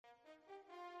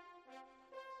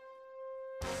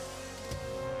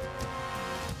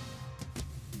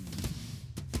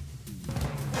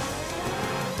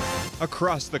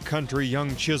Across the country,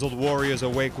 young chiseled warriors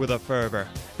awake with a fervor.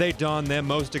 They don their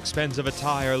most expensive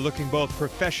attire, looking both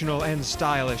professional and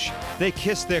stylish. They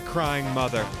kiss their crying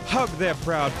mother, hug their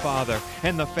proud father,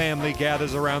 and the family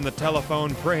gathers around the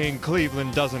telephone praying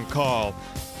Cleveland doesn't call.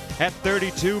 At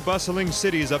 32 bustling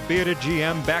cities, a bearded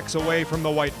GM backs away from the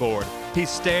whiteboard. He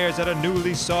stares at a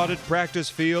newly sodded practice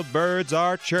field. Birds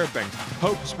are chirping.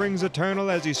 Hope springs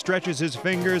eternal as he stretches his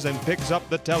fingers and picks up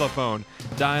the telephone.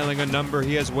 Dialing a number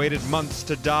he has waited months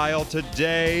to dial,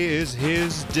 today is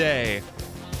his day.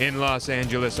 In Los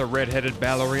Angeles, a red-headed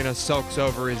ballerina sulks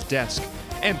over his desk.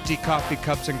 Empty coffee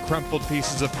cups and crumpled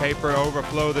pieces of paper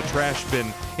overflow the trash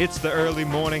bin. It's the early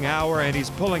morning hour and he's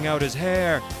pulling out his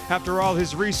hair. After all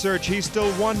his research, he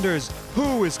still wonders,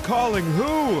 who is calling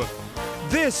who?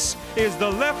 This is the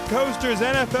Left Coasters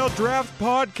NFL Draft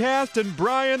Podcast, and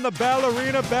Brian the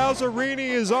Ballerina Balzerini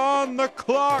is on the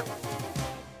clock.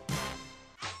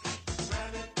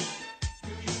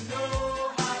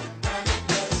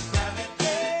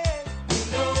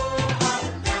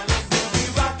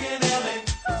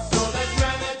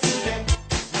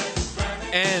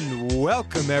 And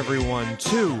welcome everyone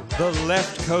to the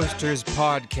Left Coasters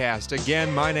podcast.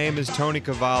 Again, my name is Tony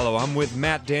Cavallo. I'm with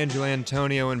Matt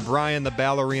D'Angelantonio and Brian the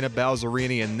Ballerina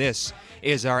Balzerini, and this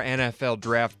is our NFL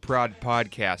Draft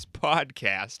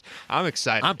podcast. I'm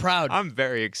excited. I'm proud. I'm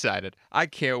very excited. I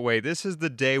can't wait. This is the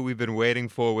day we've been waiting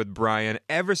for with Brian.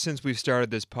 Ever since we've started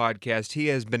this podcast, he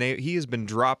has been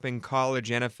dropping college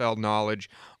NFL knowledge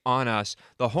on us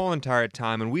the whole entire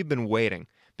time, and we've been waiting.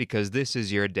 Because this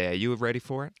is your day. Are you ready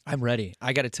for it? I'm ready.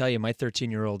 I got to tell you, my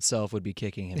 13-year-old self would be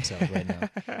kicking himself right now.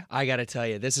 I got to tell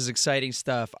you, this is exciting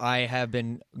stuff. I have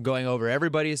been going over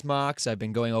everybody's mocks. I've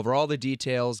been going over all the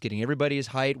details, getting everybody's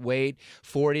height, weight,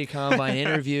 40 combine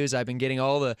interviews. I've been getting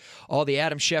all the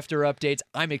Adam Schefter updates.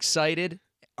 I'm excited.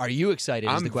 Are you excited?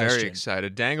 I'm is the question. very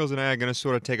excited. Dangles and I are going to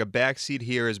sort of take a backseat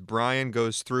here as Brian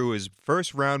goes through his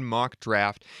first round mock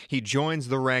draft. He joins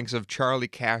the ranks of Charlie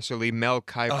Casserly, Mel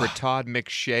Kiper, Todd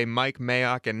McShay, Mike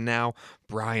Mayock, and now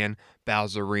Brian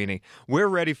Balzerini. We're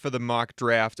ready for the mock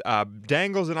draft.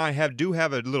 Dangles and I do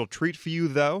have a little treat for you,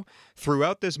 though.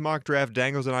 Throughout this mock draft,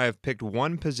 Dangles and I have picked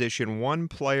one position, one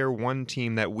player, one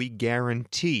team that we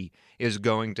guarantee is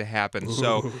going to happen. Ooh.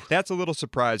 So that's a little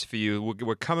surprise for you.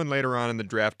 We're coming later on in the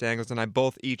draft. Dangles and I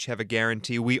both each have a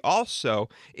guarantee. We also,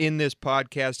 in this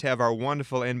podcast, have our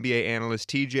wonderful NBA analyst,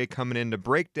 TJ, coming in to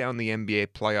break down the NBA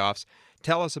playoffs.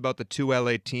 Tell us about the two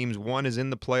LA teams. One is in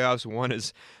the playoffs, one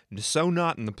is so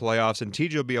not in the playoffs, and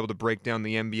TJ will be able to break down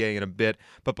the NBA in a bit.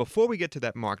 But before we get to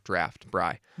that mock draft,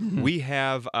 Bri, we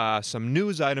have some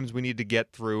news items we need to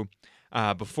get through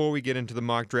before we get into the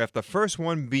mock draft. The first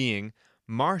one being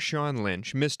Marshawn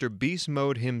Lynch, Mr. Beast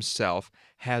Mode himself,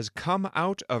 has come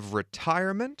out of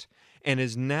retirement and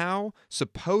is now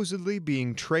supposedly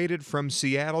being traded from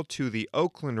Seattle to the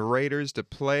Oakland Raiders to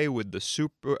play with the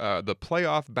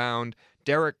playoff-bound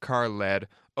Derek Carr-led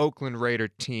Oakland Raider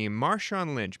team.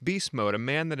 Marshawn Lynch, Beast Mode, a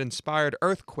man that inspired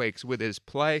earthquakes with his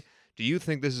play. Do you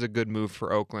think this is a good move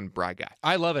for Oakland, Bry Guy?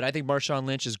 I love it. I think Marshawn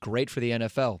Lynch is great for the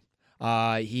NFL.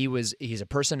 He's a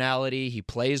personality. He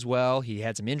plays well. He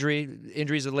had some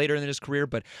injuries later in his career,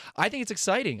 but I think it's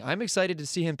exciting. I'm excited to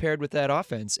see him paired with that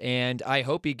offense, and I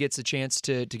hope he gets a chance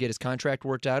to get his contract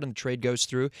worked out and the trade goes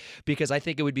through, because I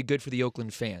think it would be good for the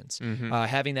Oakland fans. Mm-hmm.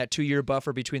 Having that 2-year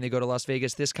buffer between they go to Las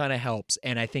Vegas, this kind of helps,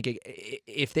 and I think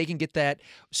if they can get that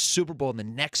Super Bowl in the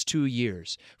next 2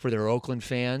 years for their Oakland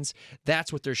fans,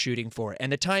 that's what they're shooting for,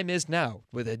 and the time is now.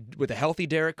 With a healthy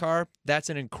Derek Carr,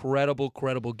 that's an incredible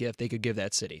gift they could give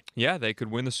that city. Yeah, they could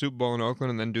win the Super Bowl in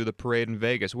Oakland and then do the parade in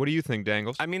Vegas. What do you think,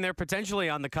 Dangles? I mean, they're potentially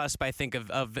on the cusp, I think,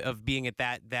 of being at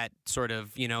that sort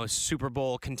of, Super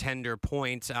Bowl contender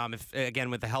point, again,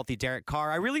 with a healthy Derek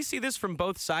Carr. I really see this from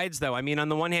both sides, though. I mean, on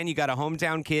the one hand, you got a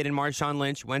hometown kid in Marshawn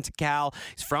Lynch, went to Cal.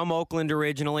 He's from Oakland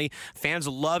originally. Fans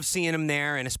love seeing him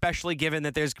there, and especially given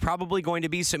that there's probably going to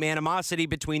be some animosity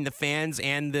between the fans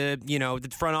and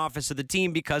the front office of the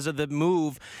team because of the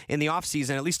move in the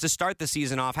offseason, at least to start the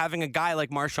season off. Having a guy like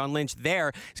Marshawn Lynch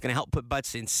there is going to help put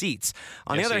butts in seats.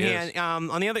 On the other hand,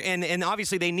 and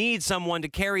obviously they need someone to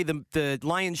carry the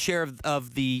lion's share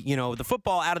of the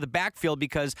football out of the backfield,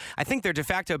 because I think their de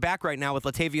facto back right now with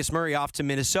Latavius Murray off to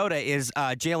Minnesota is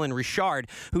Jalen Richard,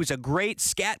 who's a great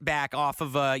scat back off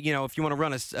of if you want to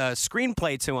run a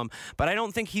screenplay to him. But I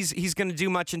don't think he's going to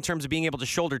do much in terms of being able to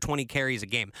shoulder 20 carries a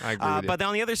game. I agree with you. But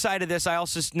on the other side of this, I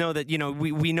also know that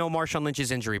we know Marshawn Lynch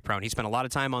is injury prone. He spent a lot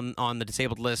of time on the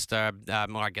disabled list missed,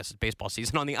 well, I guess it's baseball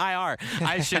season, on the IR,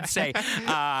 I should say.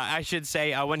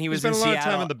 When he was spent in a lot Seattle.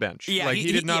 of time on the bench. Yeah,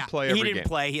 he did not play every game. He didn't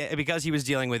play because he was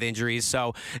dealing with injuries.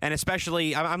 So, and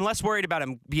especially, I'm less worried about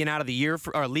him being out of the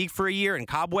league for a year and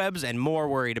cobwebs, and more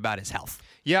worried about his health.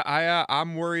 Yeah,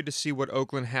 I'm worried to see what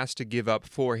Oakland has to give up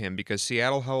for him because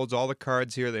Seattle holds all the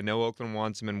cards here. They know Oakland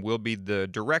wants him and will be the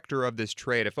director of this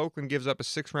trade. If Oakland gives up a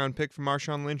 6th-round pick for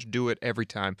Marshawn Lynch, do it every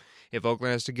time. If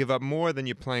Oakland has to give up more, then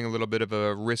you're playing a little bit of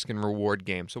a risk and reward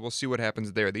game. So we'll see what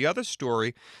happens there. The other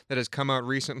story that has come out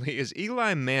recently is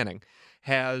Eli Manning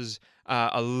has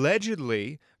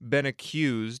allegedly been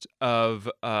accused of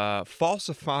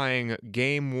falsifying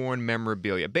game-worn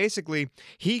memorabilia. Basically,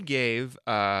 he gave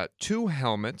 2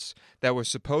 helmets that were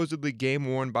supposedly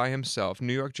game-worn by himself,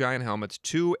 New York Giant helmets,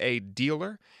 to a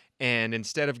dealer. And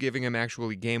instead of giving him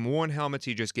actually game-worn helmets,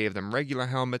 he just gave them regular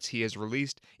helmets.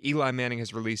 Eli Manning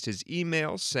has released his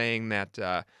email saying that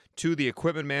to the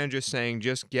equipment manager, saying,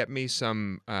 just get me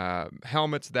some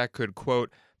helmets that could,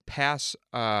 quote, pass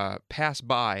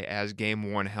by as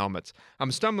game-worn helmets.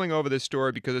 I'm stumbling over this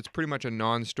story because it's pretty much a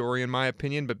non-story in my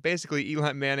opinion, but basically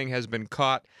Eli Manning has been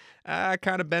caught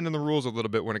kind of bending the rules a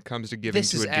little bit when it comes to giving to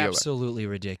a dealer. This is absolutely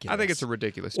ridiculous. I think it's a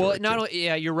ridiculous story. Well, not only,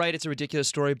 yeah, you're right, it's a ridiculous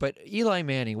story, but Eli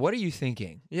Manning, what are you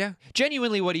thinking? Yeah.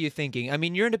 Genuinely, what are you thinking? I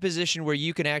mean, you're in a position where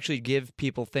you can actually give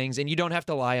people things and you don't have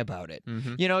to lie about it.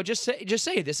 Mm-hmm. You know, just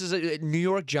say this is a New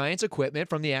York Giants equipment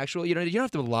from the actual, you don't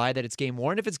have to lie that it's game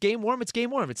worn. If it's game worn, it's game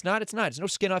worn. If it's not, it's not. It's no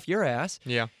skin off your ass.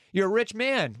 Yeah. You're a rich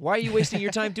man. Why are you wasting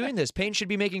your time doing this? Payne should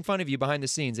be making fun of you behind the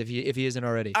scenes if he isn't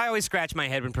already. I always scratch my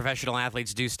head when professional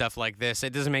athletes do stuff like this.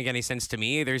 It doesn't make any sense to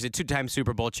me. There's a 2-time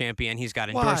Super Bowl champion. He's got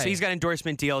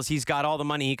endorsement deals. He's got all the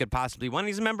money he could possibly want.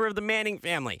 He's a member of the Manning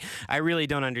family. I really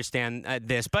don't understand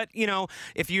this. But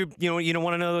if you don't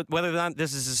want to know whether or not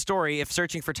this is a story, if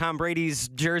searching for Tom Brady's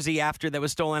jersey that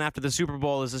was stolen after the Super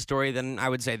Bowl is a story, then I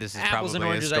would say this is Apples probably and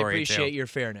oranges, a story. I appreciate too. your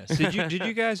fairness. Did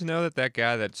you guys know that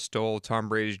guy that stole Tom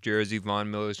Brady's jersey,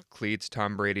 Von Miller's cleats,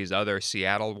 Tom Brady's other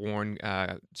Seattle-worn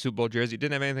Super Bowl jersey,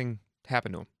 didn't have anything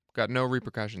happen to him? Got no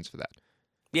repercussions for that.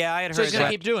 Yeah, I had So heard he's going to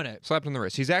that. keep doing it. Slapped on the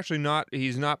wrist. He's actually not.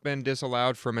 He's not been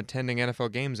disallowed from attending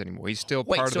NFL games anymore. He's still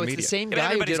part of the media. Wait, so it's the same Yeah, guy who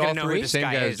everybody's did all gonna know who three? this Same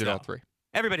guy guy who is, did all though. 3.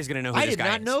 Everybody's going to know who I this did guy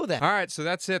not is. know that. All right, so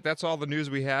that's it. That's all the news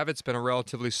we have. It's been a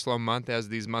relatively slow month, as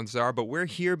these months are, but we're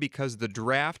here because the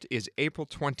draft is April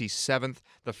 27th.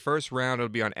 The first round will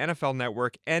be on NFL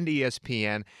Network and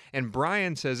ESPN, and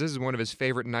Brian says this is one of his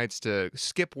favorite nights to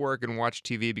skip work and watch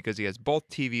TV because he has both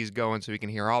TVs going so he can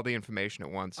hear all the information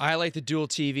at once. I like the dual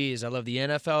TVs. I love the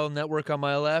NFL Network on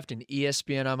my left and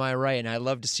ESPN on my right, and I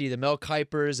love to see the Mel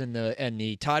Kipers and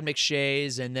the Todd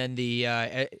McShays, and then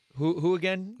the who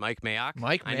again? Mike Mayock.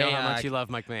 Mike I know how Mayock. much you love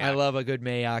Mike Mayock. I love a good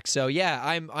Mayock. So yeah,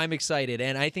 I'm excited,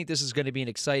 and I think this is going to be an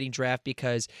exciting draft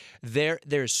because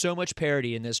there's so much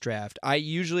parity in this draft. I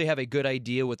usually have a good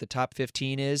idea what the top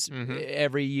 15 is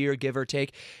every year, give or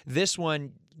take. This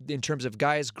one, in terms of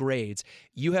guys' grades,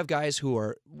 you have guys who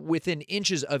are within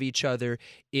inches of each other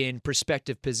in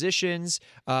prospective positions.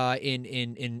 And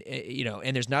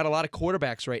there's not a lot of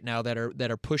quarterbacks right now that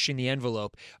are pushing the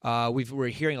envelope. We're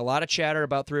hearing a lot of chatter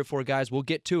about 3 or 4 guys. We'll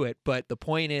get to it, but the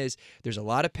point is, there's a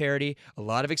lot of parity, a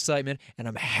lot of excitement, and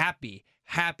I'm happy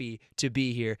to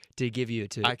be here to give you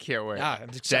to. I can't wait. I'm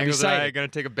Dangles and I are excited. going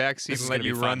to take a back seat This and is let gonna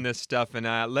you be run fun. this stuff.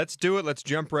 And let's do it. Let's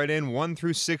jump right in. 1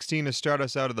 through 16 to start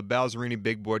us out of the Balzerini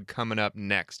Big Board coming up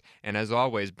next. And as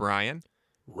always, Brian.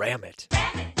 Ram it.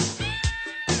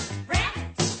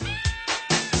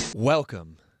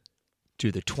 Welcome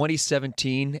to the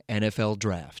 2017 NFL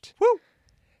Draft. Woo!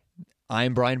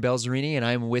 I'm Brian Balzerini, and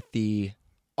I'm with the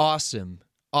awesome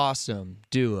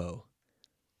duo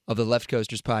of the Left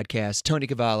Coasters podcast, Tony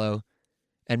Cavallo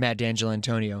and Matt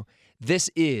D'Angelantonio. This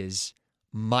is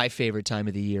my favorite time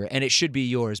of the year, and it should be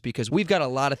yours because we've got a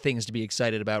lot of things to be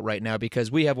excited about right now because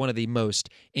we have one of the most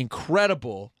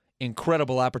incredible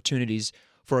opportunities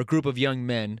for a group of young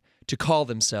men to call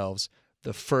themselves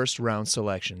the first-round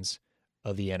selections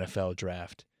of the NFL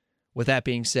Draft. With that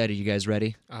being said, are you guys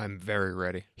ready? I'm very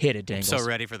ready. Hit it, I'm Dangles. so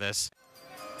ready for this.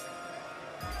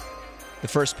 The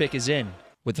first pick is in.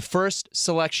 With the first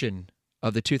selection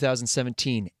of the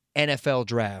 2017 NFL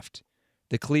Draft,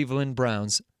 the Cleveland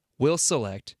Browns will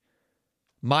select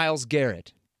Myles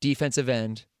Garrett, defensive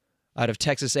end, out of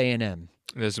Texas A&M.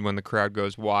 This is when the crowd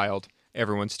goes wild.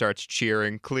 Everyone starts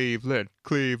cheering, Cleveland,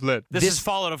 Cleveland. This is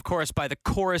followed, of course, by the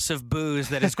chorus of boos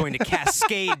that is going to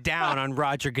cascade down on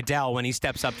Roger Goodell when he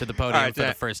steps up to the podium All right, for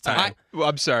the first time.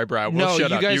 I'm sorry, Brian. We'll shut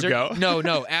you up. guys You are go.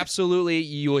 no, absolutely.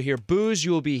 You will hear boos.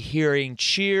 You will be hearing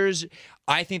cheers.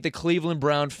 I think the Cleveland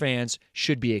Brown fans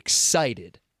should be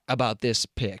excited about this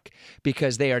pick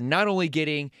because they are not only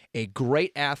getting a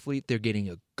great athlete, they're getting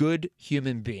a good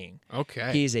human being.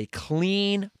 Okay. He's a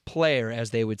clean player,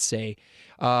 as they would say,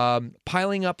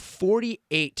 piling up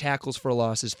 48 tackles for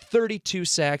losses, 32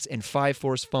 sacks, and 5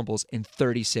 forced fumbles in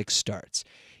 36 starts.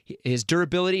 His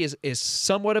durability is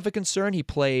somewhat of a concern. He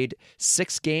played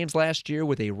 6 games last year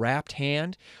with a wrapped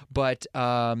hand, but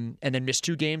and then missed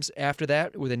 2 games after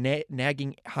that with a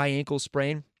nagging high ankle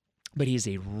sprain. But he's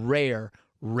a rare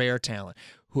talent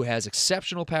who has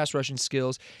exceptional pass rushing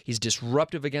skills. He's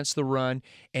disruptive against the run,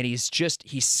 and he's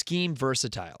scheme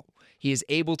versatile. He is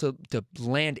able to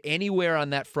land anywhere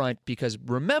on that front because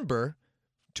remember,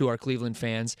 to our Cleveland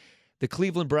fans, the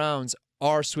Cleveland Browns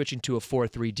are switching to a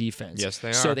 4-3 defense. Yes, they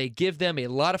are. So they give them a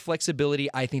lot of flexibility.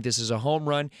 I think this is a home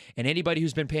run, and anybody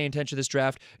who's been paying attention to this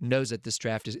draft knows that this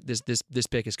draft is this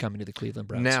pick is coming to the Cleveland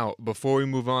Browns. Now, before we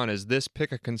move on, is this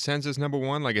pick a consensus number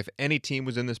one? Like, if any team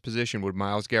was in this position, would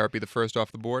Myles Garrett be the first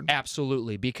off the board?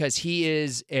 Absolutely, because he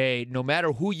is no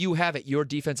matter who you have at your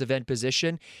defensive end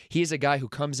position, he is a guy who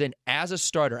comes in as a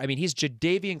starter. I mean, he's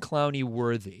Jadeveon Clowney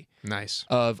worthy. Nice.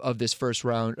 Of this first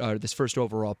round, this first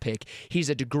overall pick.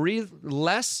 He's a degree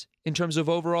less in terms of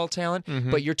overall talent,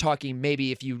 but you're talking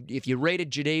maybe if you rated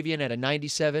Jadeveon at a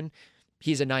 97,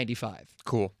 he's a 95.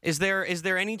 Cool. Is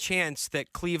there any chance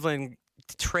that Cleveland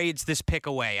trades this pick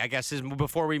away? I guess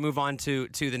before we move on to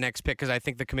the next pick, because I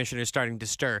think the commissioner is starting to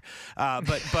stir.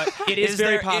 But it is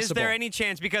very possible. Is there any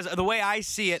chance? Because the way I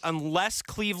see it, unless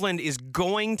Cleveland is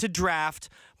going to draft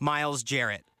Myles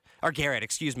Garrett,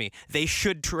 they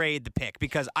should trade the pick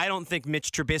because I don't think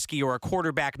Mitch Trubisky or a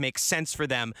quarterback makes sense for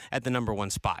them at the number 1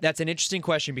 spot. That's an interesting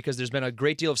question because there's been a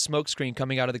great deal of smokescreen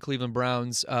coming out of the Cleveland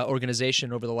Browns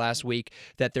organization over the last week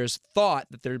that there's thought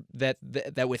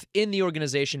that within the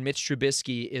organization, Mitch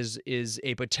Trubisky is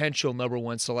a potential number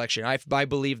 1 selection. I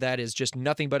believe that is just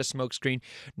nothing but a smokescreen.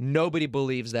 Nobody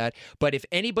believes that. But if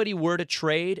anybody were to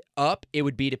trade up, it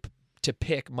would be to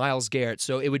pick Myles Garrett.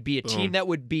 So it would be a team that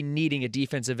would be needing a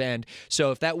defensive end.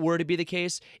 So if that were to be the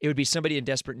case, it would be somebody in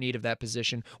desperate need of that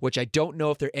position, which I don't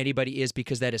know if there anybody is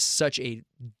because that is such a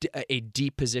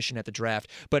deep position at the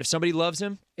draft. But if somebody loves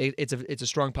him, it's a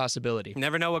strong possibility.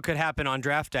 Never know what could happen on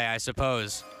draft day, I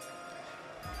suppose.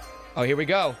 Oh, here we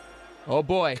go. Oh,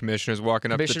 boy. Commissioner's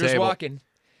walking up the table. Commissioner's walking.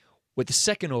 With the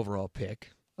second overall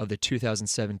pick of the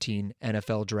 2017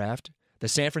 NFL Draft, the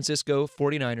San Francisco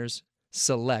 49ers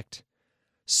select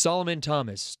Solomon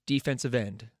Thomas, defensive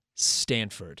end,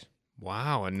 Stanford.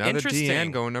 Wow, another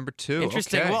DN going number 2.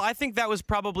 Interesting. Okay. Well, I think that was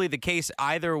probably the case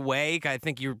either way. I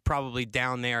think you're probably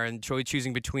down there and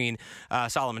choosing between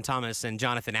Solomon Thomas and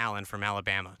Jonathan Allen from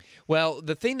Alabama. Well,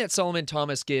 the thing that Solomon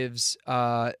Thomas gives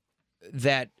that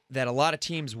a lot of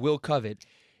teams will covet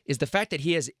is the fact that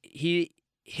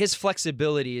his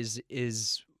flexibility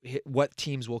is what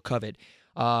teams will covet.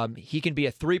 He can be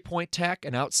a 3-point tack,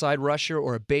 an outside rusher,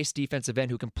 or a base defensive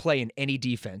end who can play in any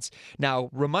defense. Now,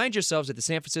 remind yourselves that the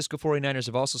San Francisco 49ers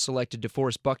have also selected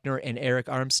DeForest Buckner and Eric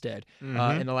Armstead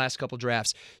in the last couple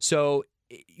drafts. So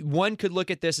one could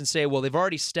look at this and say, well, they've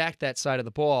already stacked that side of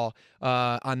the ball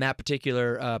on that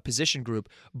particular position group,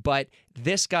 but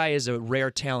this guy is a rare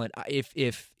talent.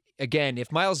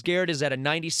 If Myles Garrett is at a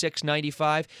 96,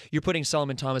 95, you're putting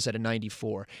Solomon Thomas at a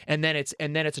 94, and then it's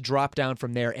a drop down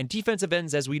from there. And defensive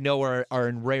ends, as we know, are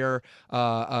in rare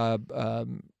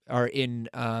are in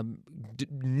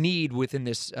need within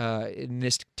this in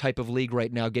this type of league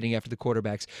right now, getting after the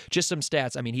quarterbacks. Just some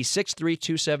stats. I mean, he's 6'3",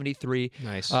 273.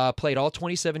 Nice. Played all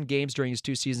 27 games during his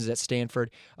 2 seasons at Stanford.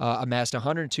 Amassed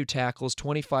 102 tackles,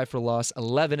 25 for loss,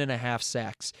 11.5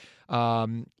 sacks.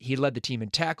 He led the team in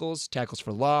tackles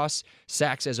for loss,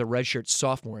 sacks as a redshirt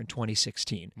sophomore in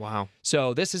 2016. Wow.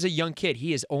 So this is a young kid.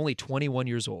 He is only 21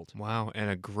 years old. Wow, and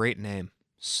a great name.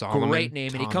 Solomon Great name,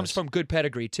 Thomas. and he comes from good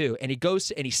pedigree too. And he goes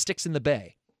and he sticks in the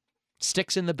Bay.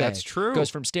 Sticks in the Bay. That's true. Goes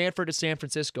from Stanford to San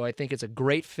Francisco. I think it's a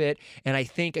great fit, and I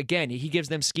think again he gives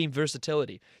them scheme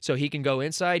versatility. So he can go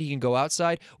inside, he can go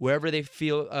outside, wherever they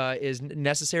feel is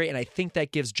necessary. And I think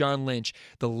that gives John Lynch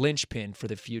the linchpin for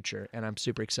the future. And I'm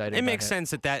super excited. It makes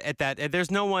sense at that.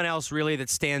 There's no one else really that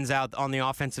stands out on the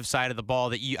offensive side of the ball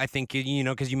that I think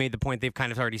because you made the point they've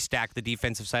kind of already stacked the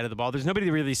defensive side of the ball. There's nobody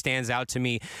that really stands out to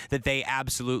me that they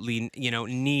absolutely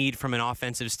need from an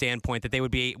offensive standpoint that they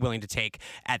would be willing to take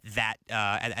at that.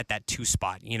 At that 2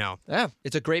 spot, Yeah,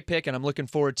 it's a great pick, and I'm looking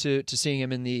forward to seeing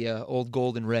him in the old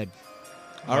gold and red.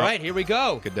 All right, here we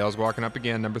go. Goodell's walking up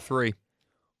again, number 3.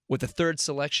 With the 3rd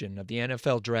selection of the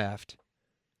NFL Draft,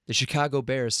 the Chicago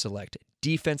Bears select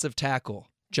defensive tackle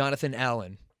Jonathan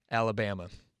Allen, Alabama.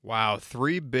 Wow,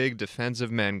 3 big defensive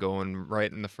men going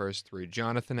right in the first 3.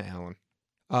 Jonathan Allen.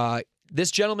 This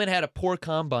gentleman had a poor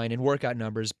combine in workout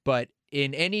numbers, but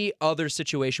in any other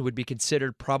situation would be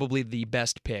considered probably the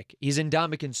best pick. He's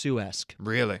Ndamukong Suh-esque.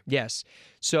 Really? Yes.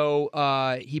 So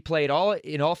he played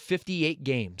in all 58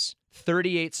 games,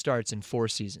 38 starts in 4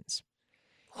 seasons.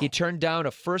 He turned down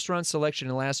a first-round selection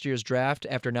in last year's draft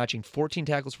after notching 14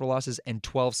 tackles for losses and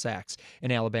 12 sacks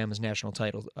in Alabama's national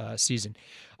title season.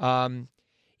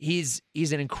 He's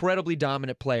an incredibly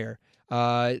dominant player.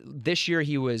 This year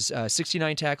he was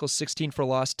 69 tackles, 16 for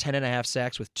loss, 10.5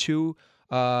 sacks with 2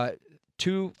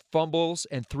 fumbles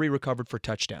and 3 recovered for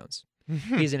touchdowns.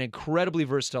 He's an incredibly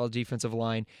versatile defensive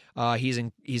line.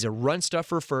 He's a run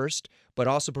stuffer first, but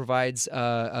also provides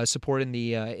support in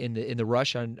the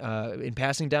rush in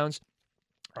passing downs.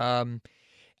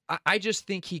 I just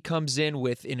think he comes in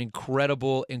with an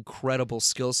incredible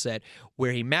skill set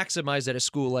where he maximized at a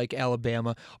school like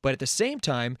Alabama, but at the same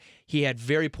time, he had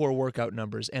very poor workout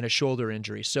numbers and a shoulder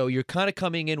injury. So you're kind of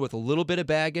coming in with a little bit of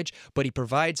baggage, but he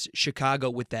provides Chicago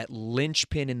with that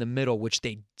linchpin in the middle, which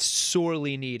they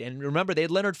sorely need. And remember, they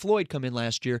had Leonard Floyd come in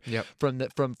last year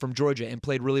from Georgia and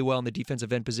played really well in the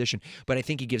defensive end position. But I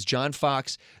think he gives John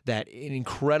Fox that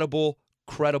incredible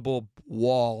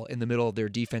wall in the middle of their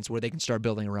defense where they can start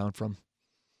building around from.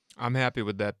 I'm happy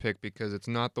with that pick because it's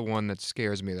not the one that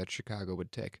scares me that Chicago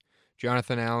would take.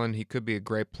 Jonathan Allen, he could be a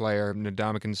great player,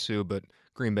 Ndamukong Suh, but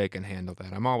Green Bay can handle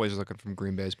that. I'm always looking from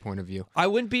Green Bay's point of view. I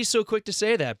wouldn't be so quick to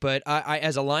say that, but I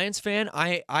as a Lions fan,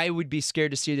 I would be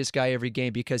scared to see this guy every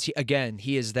game because,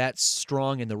 he is that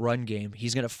strong in the run game.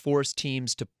 He's going to force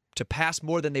teams to pass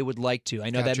more than they would like to.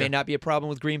 I know that may not be a problem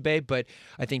with Green Bay, but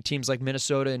I think teams like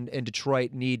Minnesota and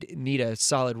Detroit need a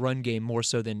solid run game more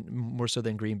so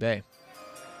than Green Bay.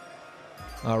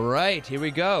 All right, here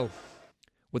we go.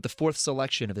 With the 4th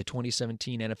selection of the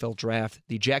 2017 NFL Draft,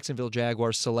 the Jacksonville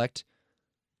Jaguars select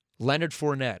Leonard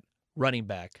Fournette, running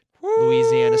back,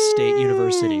 Louisiana State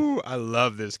University. I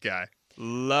love this guy.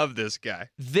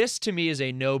 This, to me, is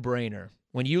a no-brainer.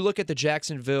 When you look at the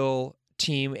Jacksonville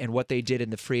team and what they did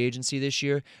in the free agency this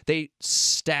year, they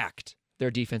stacked their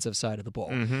defensive side of the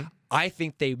ball. I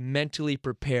think they mentally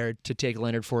prepared to take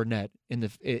Leonard Fournette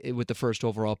with the first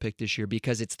overall pick this year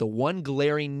because it's the one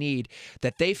glaring need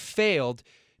that they failed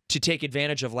to take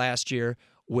advantage of last year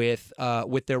with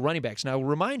their running backs. Now,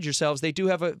 remind yourselves, they do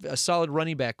have a solid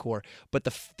running back core, but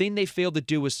the thing they failed to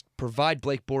do was provide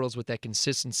Blake Bortles with that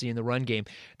consistency in the run game.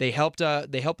 They helped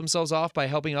themselves off by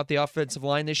helping out the offensive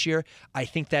line this year. I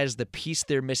think that is the piece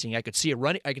they're missing. I could see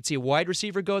a wide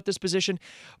receiver go at this position,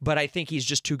 but I think he's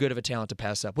just too good of a talent to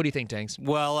pass up. What do you think, Tanks?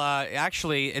 Well,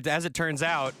 actually, as it turns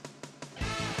out,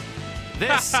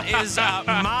 this is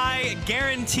my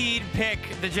guaranteed pick,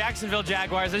 the Jacksonville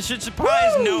Jaguars. It should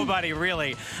surprise nobody,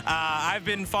 really. I've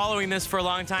been following this for a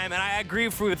long time, and I agree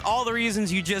with all the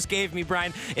reasons you just gave me,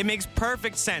 Brian. It makes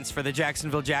perfect sense for the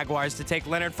Jacksonville Jaguars to take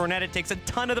Leonard Fournette. It takes a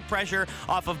ton of the pressure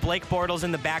off of Blake Bortles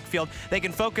in the backfield. They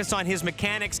can focus on his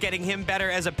mechanics, getting him better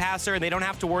as a passer, and they don't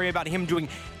have to worry about him doing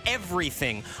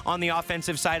everything on the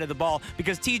offensive side of the ball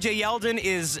because TJ Yeldon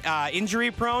is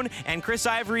injury prone, and Chris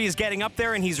Ivory is getting up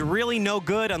there, and he's really no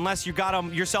good unless you got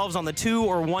him yourselves on the 2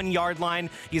 or 1 yard line.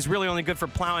 He's really only good for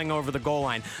plowing over the goal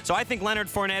line. So I think Leonard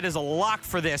Fournette is a lock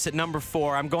for this at number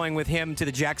 4. I'm going with him to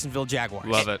the Jacksonville Jaguars.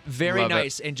 Love it. Very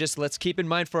nice. And just let's keep in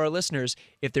mind for our listeners,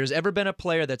 if there's ever been a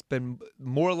player that's been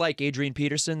more like Adrian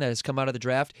Peterson that has come out of the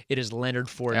draft, it is Leonard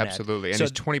Fournette. Absolutely. And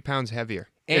he's 20 pounds heavier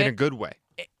in a good way.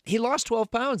 He lost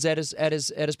 12 pounds at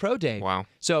his pro day. Wow.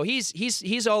 So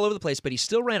he's all over the place, but he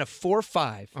still ran a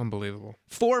 4.5. Unbelievable.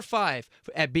 4.5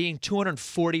 at being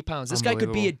 240 pounds. This guy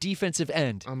could be a defensive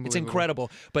end. It's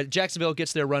incredible. But Jacksonville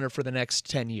gets their runner for the next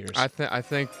 10 years. I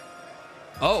think.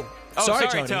 Oh, sorry,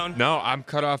 Tone. No, I'm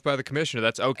cut off by the commissioner.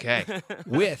 That's okay.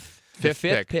 With the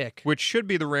fifth pick. Which should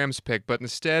be the Rams pick, but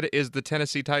instead is the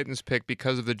Tennessee Titans pick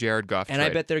because of the Jared Goff trade. And I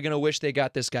bet they're going to wish they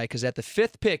got this guy because at the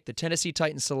 5th pick, the Tennessee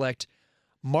Titans select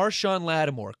Marshawn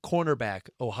Lattimore, cornerback,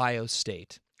 Ohio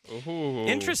State. Ooh.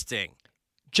 Interesting.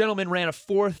 Gentleman ran a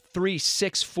 4.3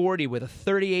 640 with a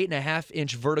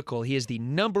 38.5-inch vertical. He is the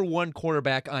number 1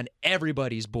 cornerback on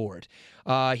everybody's board.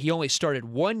 He only started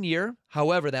 1 year.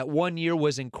 However, that 1 year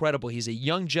was incredible. He's a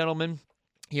young gentleman.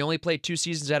 He only played 2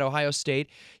 seasons at Ohio State.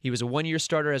 He was a 1-year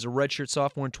starter as a redshirt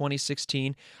sophomore in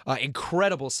 2016.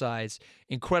 Incredible size.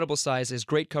 Has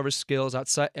great cover skills,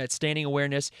 outstanding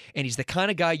awareness, and he's the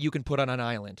kind of guy you can put on an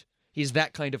island. He's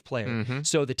that kind of player. Mm-hmm.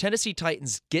 So the Tennessee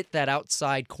Titans get that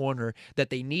outside corner that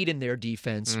they need in their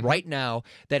defense right now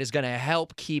that is going to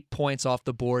help keep points off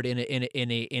the board in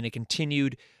a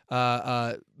continued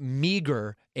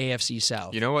meager AFC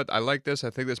South. You know what? I like this. I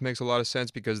think this makes a lot of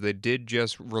sense because they did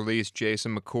just release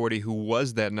Jason McCourty, who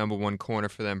was that number one corner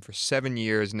for them for 7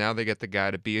 years. Now they get the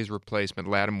guy to be his replacement,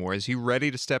 Lattimore. Is he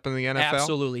ready to step in the NFL?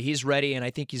 Absolutely. He's ready, and I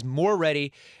think he's more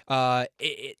ready. To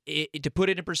put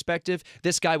it in perspective,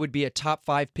 this guy would be a top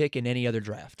 5 pick in any other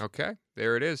draft. Okay.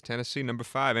 There it is. Tennessee, number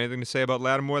 5. Anything to say about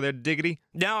Lattimore there, Diggity?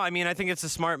 No, I mean, I think it's a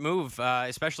smart move,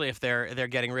 especially if they're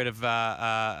getting rid of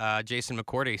Jason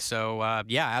McCourty. So,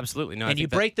 yeah, absolutely. No, and you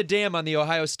break the dam on the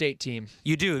Ohio State team.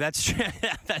 You do. That's true.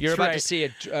 You're about to see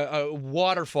a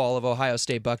waterfall of Ohio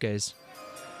State Buckeyes.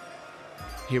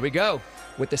 Here we go.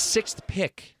 With the 6th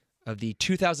pick of the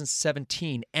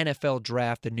 2017 NFL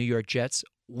Draft, the New York Jets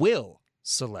will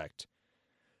select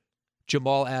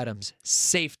Jamal Adams,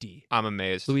 safety. I'm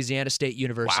amazed. Louisiana State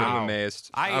University. I'm amazed.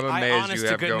 I'm I amazed honest you to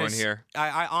have going goodness, here.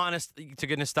 I honest to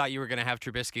goodness thought you were going to have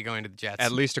Trubisky going to the Jets.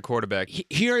 At least a quarterback.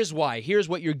 Here is why. Here's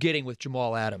what you're getting with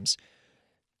Jamal Adams.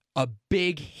 A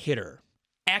big hitter.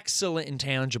 Excellent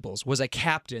intangibles. Was a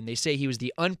captain. They say he was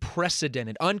the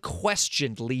unprecedented,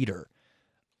 unquestioned leader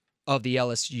of the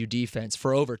LSU defense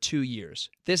for over 2 years.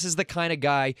 This is the kind of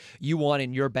guy you want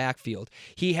in your backfield.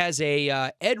 He has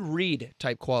a Ed Reed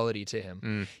type quality to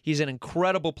him. He's an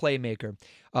incredible playmaker.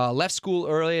 Left school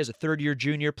early as a third-year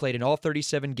junior, played in all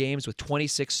 37 games with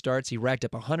 26 starts. He racked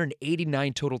up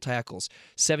 189 total tackles,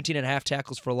 17 and a half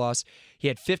tackles for loss. He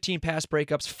had 15 pass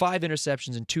breakups, 5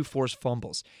 interceptions, and 2 forced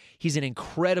fumbles. He's an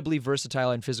incredibly versatile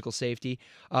and physical safety.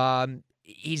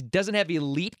 He doesn't have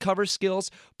elite cover skills,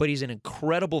 but he's an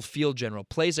incredible field general.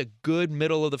 Plays a good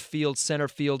middle of the field center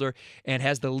fielder and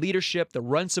has the leadership, the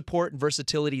run support, and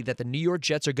versatility that the New York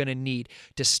Jets are going to need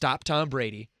to stop Tom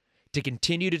Brady, to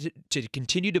continue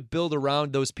to build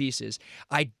around those pieces.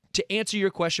 To answer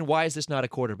your question, why is this not a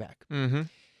quarterback? Mm-hmm.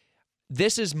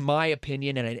 This is my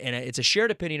opinion, and it's a shared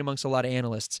opinion amongst a lot of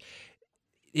analysts.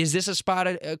 Is this a spot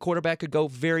a quarterback could go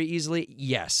very easily?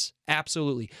 Yes,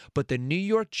 absolutely. But the New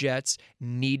York Jets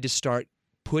need to start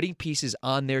putting pieces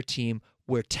on their team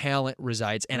where talent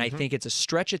resides, and I think it's a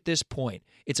stretch at this point.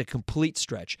 It's a complete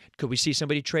stretch. Could we see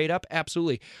somebody trade up?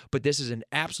 Absolutely. But this is an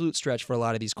absolute stretch for a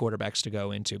lot of these quarterbacks to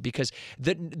go into because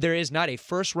there is not a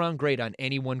first-round grade on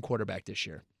any one quarterback this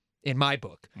year. In my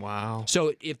book. Wow.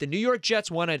 So if the New York Jets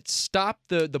want to stop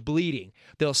the bleeding,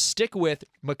 they'll stick with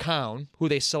McCown, who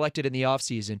they selected in the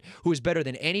offseason, who is better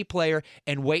than any player,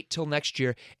 and wait till next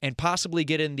year and possibly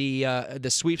get in the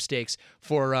sweepstakes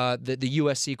for the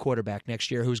USC quarterback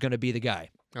next year, who's going to be the guy.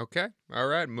 Okay. All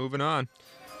right. Moving on.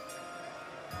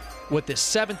 With the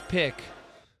 7th pick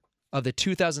of the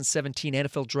 2017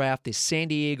 NFL Draft, the San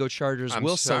Diego Chargers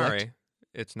will select.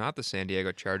 It's not the San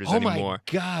Diego Chargers anymore. anymore.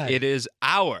 Oh, my God. It is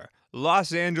our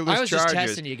Los Angeles Chargers. I was just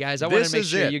testing you guys. I want to make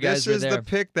sure you guys were there. This is the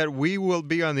pick that we will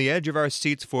be on the edge of our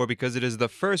seats for because it is the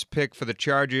first pick for the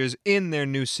Chargers in their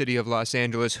new city of Los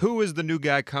Angeles. Who is the new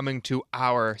guy coming to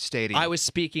our stadium? I was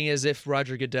speaking as if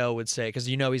Roger Goodell would say, because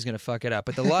you know he's going to fuck it up.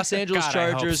 But the Los Angeles God,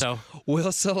 Chargers I hope so.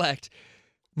 will select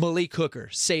Malik Hooker,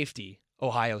 safety,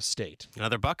 Ohio State.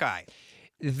 Another Buckeye.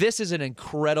 This is an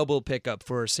incredible pickup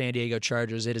for San Diego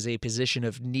Chargers. It is a position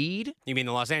of need. You mean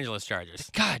the Los Angeles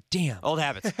Chargers? God damn. Old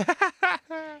habits.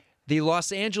 The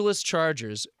Los Angeles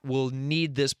Chargers will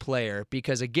need this player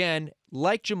because, again,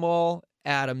 like Jamal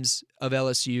Adams of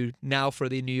LSU, now for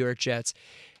the New York Jets,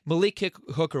 Malik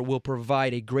Hooker will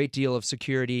provide a great deal of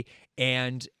security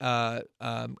and a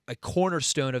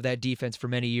cornerstone of that defense for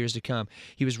many years to come.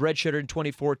 He was redshirted in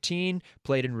 2014,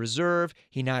 played in reserve.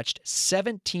 He notched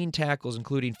 17 tackles,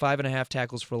 including 5.5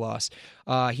 tackles for loss.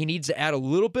 He needs to add a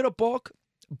little bit of bulk,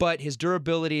 but his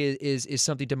durability is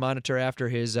something to monitor after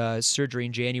his surgery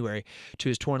in January to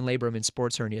his torn labrum and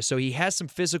sports hernia. So he has some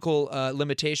physical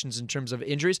limitations in terms of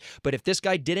injuries, but if this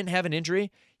guy didn't have an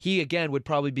injury, he, again, would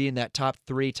probably be in that top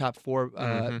 3, top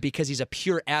 4 because he's a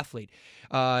pure athlete.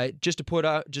 Just to point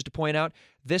out,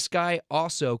 this guy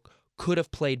also could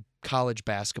have played college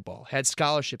basketball, had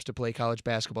scholarships to play college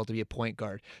basketball to be a point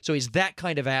guard. So he's that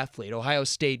kind of athlete. Ohio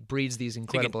State breeds these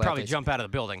incredible he could probably athletes. jump out of the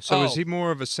building. So is he more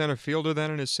of a center fielder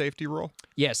than in his safety role?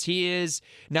 Yes, he is.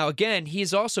 Now, again,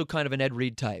 he's also kind of an Ed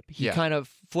Reed type. He kind of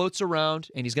floats around,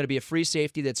 and he's going to be a free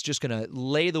safety that's just going to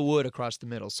lay the wood across the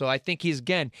middle. So I think he's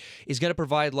going to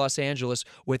provide Los Angeles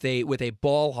with a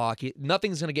ball hawk.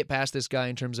 Nothing's going to get past this guy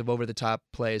in terms of over-the-top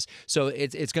plays. So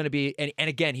it's going to be, and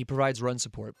again, he provides run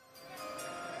support.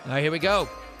 All right, here we go.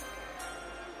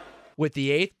 With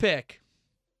the 8th pick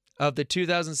of the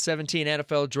 2017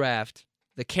 NFL Draft,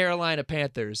 the Carolina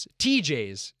Panthers,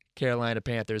 TJ's Carolina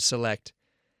Panthers, select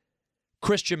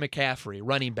Christian McCaffrey,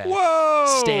 running back. Whoa!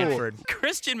 Stanford.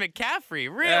 Christian McCaffrey,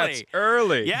 really? That's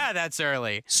early. Yeah, that's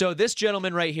early. So this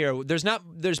gentleman right here,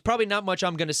 there's probably not much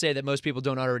I'm going to say that most people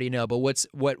don't already know. But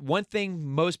one thing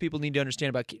most people need to understand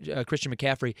about Christian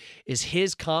McCaffrey is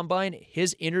his combine,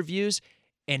 his interviews,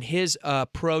 and his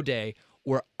pro day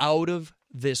were out of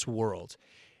this world.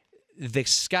 The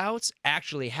scouts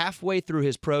actually halfway through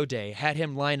his pro day had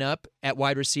him line up at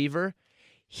wide receiver.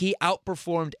 He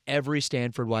outperformed every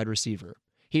Stanford wide receiver.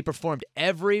 He performed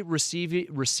every he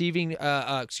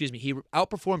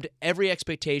outperformed every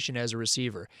expectation as a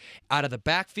receiver. Out of the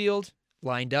backfield,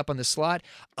 lined up on the slot,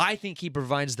 I think he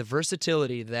provides the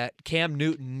versatility that Cam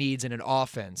Newton needs in an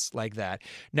offense like that.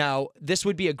 Now, this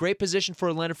would be a great position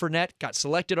for Leonard Fournette, got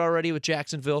selected already with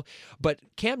Jacksonville, but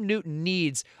Cam Newton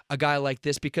needs a guy like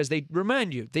this because they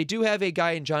do have a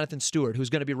guy in Jonathan Stewart who's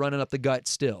going to be running up the gut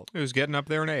still. Who's getting up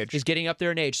there in age. He's getting up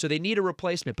there in age, so they need a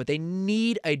replacement, but they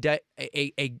need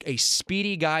a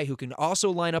speedy guy who can also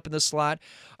line up in the slot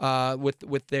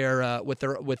with their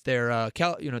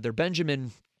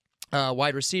Benjamin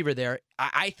wide receiver there.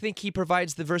 I think he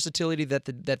provides the versatility that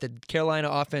the Carolina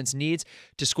offense needs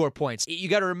to score points. You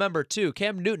got to remember, too,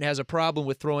 Cam Newton has a problem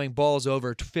with throwing balls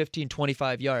over 15,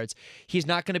 25 yards. He's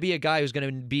not going to be a guy who's going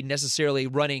to be necessarily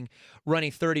running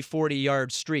 30,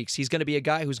 40-yard streaks. He's going to be a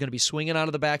guy who's going to be swinging out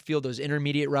of the backfield, those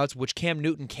intermediate routes, which Cam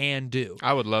Newton can do.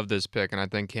 I would love this pick, and I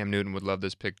think Cam Newton would love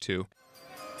this pick, too.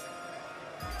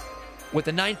 With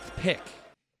the 9th pick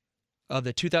of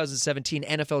the 2017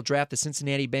 NFL Draft, the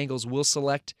Cincinnati Bengals will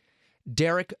select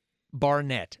Derek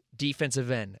Barnett, defensive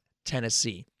end,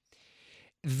 Tennessee.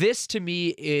 This, to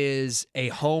me, is a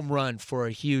home run for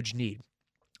a huge need.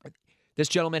 This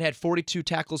gentleman had 42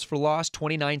 tackles for loss,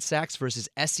 29 sacks versus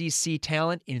SEC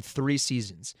talent in 3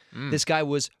 seasons. This guy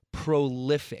was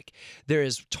prolific. There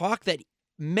is talk that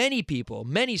many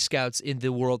scouts in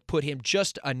the world put him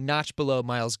just a notch below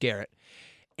Myles Garrett.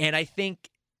 And I think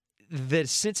the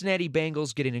Cincinnati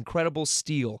Bengals get an incredible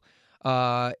steal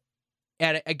at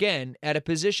a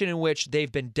position in which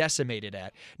they've been decimated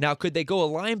at. Now, could they go a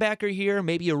linebacker here,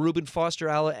 maybe a Reuben Foster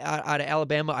out of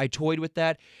Alabama? I toyed with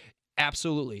that.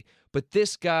 Absolutely. But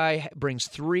this guy brings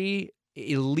 3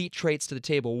 elite traits to the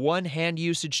table. 1, hand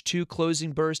usage, 2,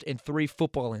 closing burst, and 3,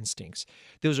 football instincts.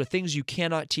 Those are things you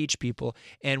cannot teach people.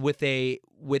 And with a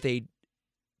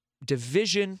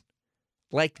division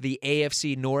like the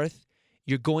AFC North,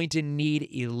 you're going to need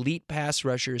elite pass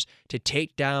rushers to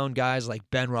take down guys like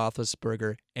Ben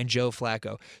Roethlisberger and Joe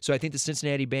Flacco. So I think the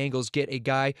Cincinnati Bengals get a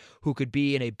guy who could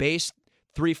be in a base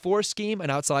 3-4 scheme,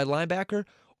 an outside linebacker,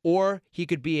 or he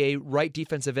could be a right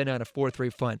defensive end on a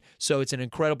 4-3 front. So it's an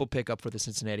incredible pickup for the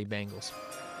Cincinnati Bengals.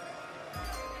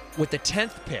 With the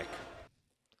 10th pick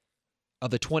of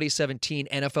the 2017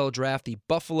 NFL Draft, the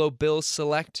Buffalo Bills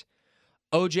select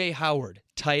O.J. Howard,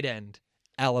 tight end,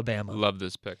 Alabama. Love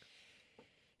this pick.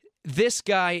 This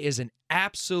guy is an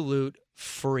absolute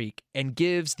freak and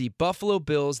gives the Buffalo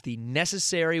Bills the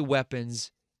necessary weapons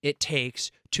it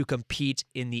takes to compete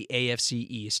in the AFC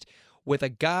East. With a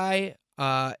guy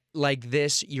like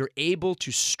this, you're able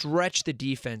to stretch the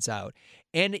defense out,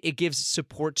 and it gives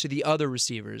support to the other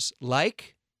receivers,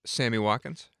 like Sammy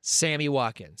Watkins. Sammy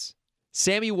Watkins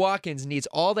needs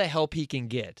all the help he can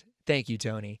get. Thank you,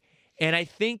 Tony. And I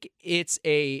think it's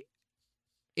a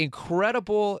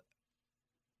incredible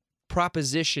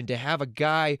proposition to have a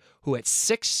guy who at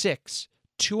 6'6",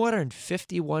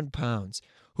 251 pounds,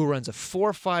 who runs a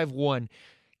 4.51,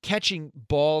 catching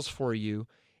balls for you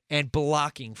and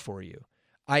blocking for you.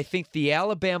 I think the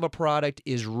Alabama product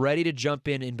is ready to jump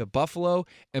into Buffalo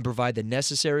and provide the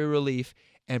necessary relief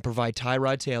and provide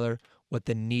Tyrod Taylor with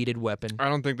the needed weapon. I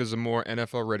don't think there's a more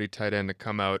NFL-ready tight end to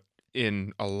come out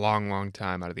in a long, long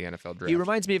time out of the NFL draft. He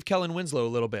reminds me of Kellen Winslow a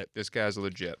little bit. This guy's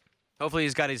legit. Hopefully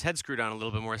he's got his head screwed on a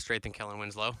little bit more straight than Kellen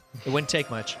Winslow. It wouldn't take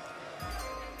much.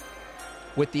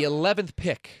 With the 11th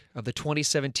pick of the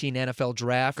 2017 NFL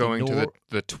Draft, going to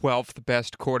the 12th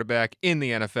best quarterback in the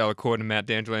NFL, according to Matt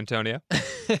D'Antonio.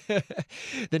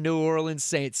 The New Orleans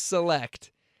Saints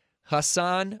select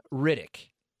Hassan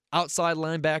Riddick, outside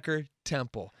linebacker,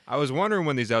 Temple. I was wondering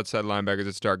when these outside linebackers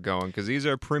would start going, because these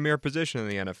are a premier position in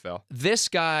the NFL. This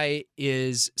guy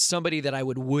is somebody that I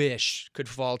would wish could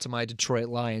fall to my Detroit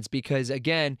Lions, because,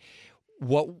 again,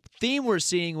 what theme we're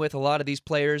seeing with a lot of these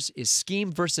players is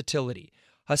scheme versatility.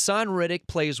 Hassan Riddick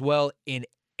plays well in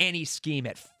any scheme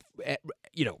at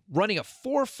running a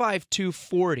 4.52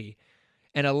 40,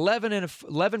 an 11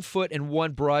 foot and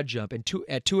 1 broad jump, and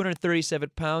at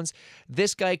 237 pounds.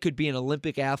 This guy could be an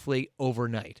Olympic athlete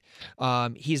overnight.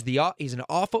 He's an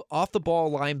off the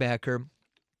ball linebacker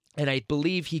And I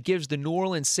believe he gives the New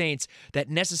Orleans Saints that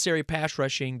necessary pass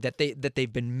rushing that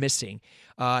they've been missing,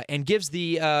 and gives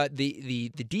the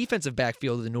defensive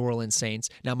backfield of the New Orleans Saints.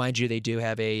 Now, mind you, they do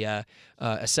have a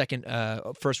second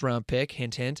first round pick.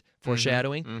 Hint, hint,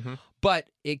 foreshadowing. But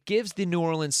it gives the New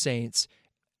Orleans Saints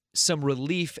some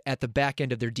relief at the back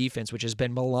end of their defense, which has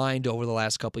been maligned over the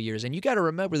last couple of years. And you got to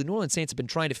remember, the New Orleans Saints have been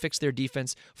trying to fix their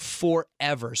defense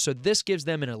forever. So this gives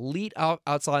them an elite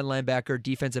outside linebacker,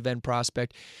 defensive end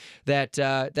prospect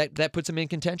that puts them in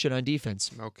contention on defense.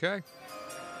 Okay.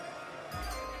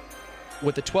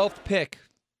 With the 12th pick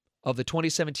of the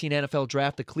 2017 NFL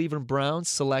Draft, the Cleveland Browns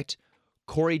select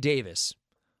Corey Davis,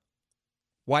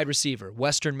 wide receiver,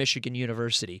 Western Michigan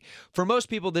University. For most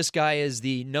people, this guy is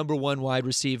the number one wide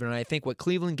receiver, and I think what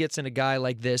Cleveland gets in a guy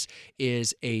like this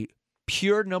is a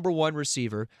pure number one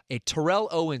receiver, a Terrell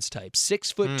Owens type,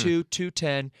 6'2",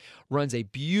 210, runs a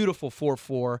beautiful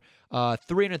 4.4,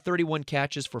 331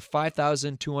 catches for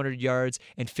 5,200 yards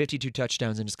and 52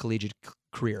 touchdowns in his collegiate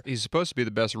career. He's supposed to be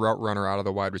the best route runner out of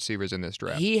the wide receivers in this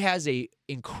draft. He has a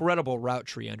incredible route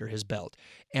tree under his belt.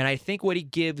 And I think what he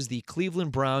gives the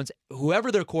Cleveland Browns,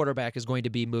 whoever their quarterback is going to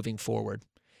be moving forward,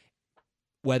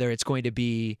 whether it's going to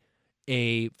be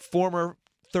a former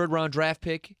third-round draft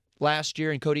pick last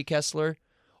year in Cody Kessler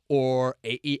or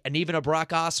even a Brock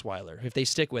Osweiler, if they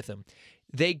stick with him,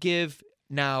 they give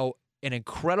now an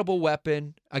incredible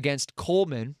weapon against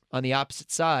Coleman on the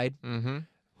opposite side,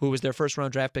 who was their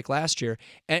first-round draft pick last year,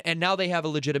 and now they have a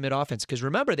legitimate offense. Because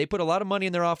remember, they put a lot of money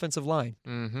in their offensive line,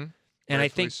 and I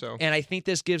think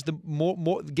this gives them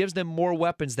more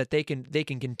weapons that they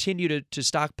can continue to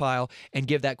stockpile and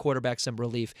give that quarterback some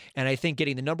relief. And I think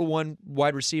getting the number one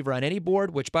wide receiver on any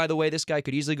board, which by the way, this guy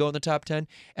could easily go in the top 10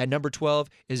 at number 12,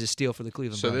 is a steal for the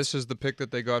Cleveland Browns. So this is the pick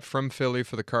that they got from Philly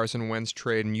for the Carson Wentz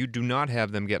trade, and you do not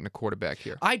have them getting a quarterback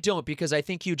here. I don't, because I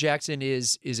think Hugh Jackson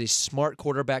is a smart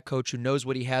quarterback coach who knows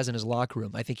what he has in his locker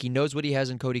room. I think he knows what he has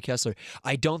in Cody Kessler.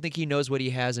 I don't think he knows what he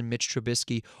has in Mitch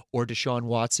Trubisky or Deshaun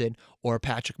Watson or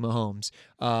Patrick Mahomes.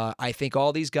 I think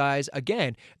all these guys,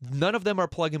 again, none of them are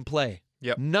plug and play.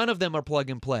 Yep. None of them are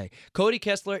plug and play. Cody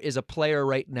Kessler is a player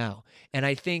right now, and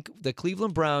I think the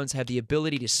Cleveland Browns have the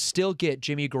ability to still get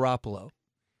Jimmy Garoppolo.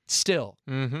 Still.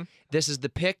 This is the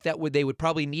pick that they would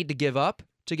probably need to give up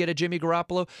to get a Jimmy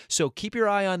Garoppolo, so keep your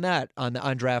eye on that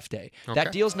on draft day. Okay.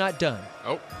 That deal's not done.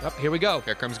 Oh, here we go.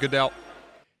 Here comes Goodell.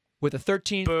 With the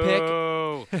 13th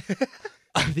pick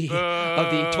of the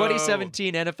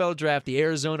 2017 NFL Draft, the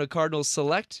Arizona Cardinals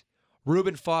select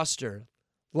Reuben Foster,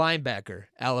 linebacker,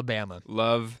 Alabama.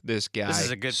 Love this guy. This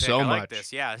is a good pick. So I much. like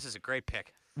this. Yeah, this is a great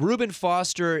pick. Reuben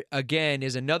Foster, again,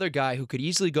 is another guy who could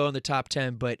easily go in the top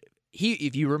 10, but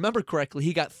if you remember correctly,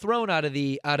 he got thrown out of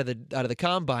the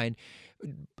combine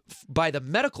by the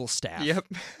medical staff. Yep.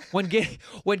 when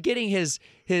getting his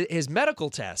medical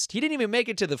test. He didn't even make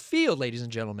it to the field, ladies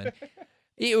and gentlemen.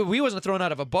 He wasn't thrown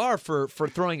out of a bar for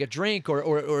throwing a drink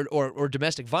or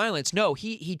domestic violence. No,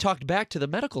 he talked back to the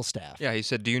medical staff. Yeah, he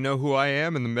said, "Do you know who I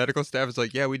am?" And the medical staff is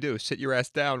like, "Yeah, we do. Sit your ass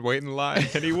down, wait in line."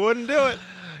 And he wouldn't do it.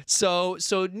 So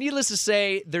needless to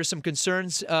say, there's some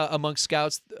concerns among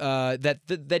scouts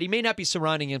that he may not be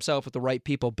surrounding himself with the right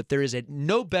people, but there is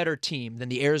no better team than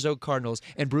the Arizona Cardinals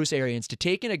and Bruce Arians to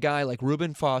take in a guy like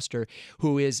Reuben Foster,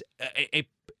 who is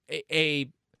a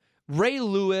Ray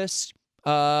Lewis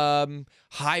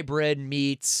hybrid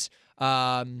meets,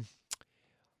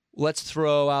 let's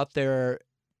throw out there,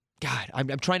 God,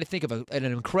 I'm trying to think of an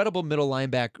incredible middle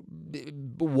linebacker,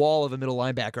 wall of a middle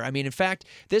linebacker. I mean, in fact,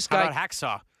 this guy... How about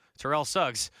Hacksaw? Terrell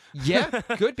Suggs. Yeah,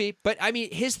 could be. But, I mean,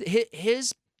 his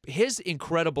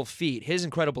incredible feat, his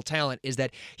incredible talent is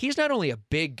that he's not only a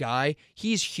big guy,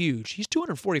 he's huge. He's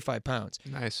 245 pounds.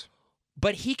 Nice.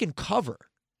 But he can cover.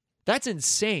 That's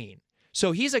insane.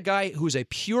 So he's a guy who's a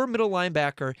pure middle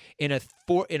linebacker in a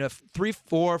 3-4,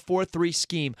 4-3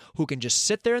 scheme who can just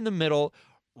sit there in the middle,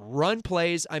 run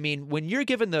plays. I mean, when you're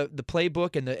given the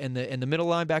playbook and the middle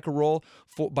linebacker role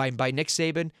by Nick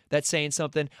Saban, that's saying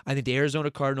something. I think the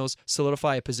Arizona Cardinals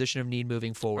solidify a position of need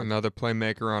moving forward. Another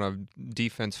playmaker on a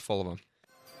defense full of them.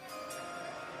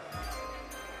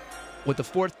 With the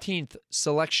 14th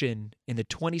selection in the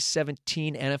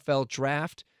 2017 NFL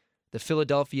Draft, the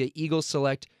Philadelphia Eagles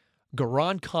select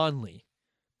Garon Conley,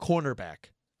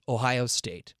 cornerback, Ohio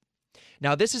State.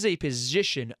 Now, this is a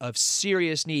position of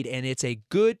serious need, and it's a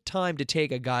good time to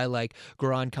take a guy like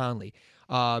Garon Conley.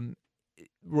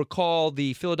 Recall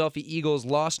the Philadelphia Eagles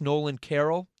lost Nolan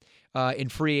Carroll in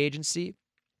free agency,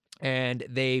 and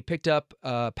they picked up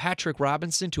Patrick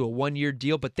Robinson to a 1-year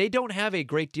deal, but they don't have a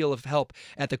great deal of help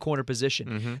at the corner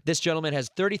position. This gentleman has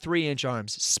 33-inch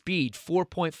arms, speed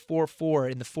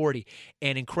 4.44 in the 40,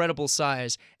 and incredible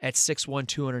size at 6'1",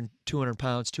 200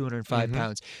 pounds, 205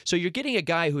 pounds. So you're getting a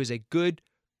guy who is a good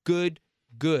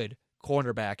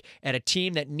cornerback at a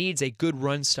team that needs a good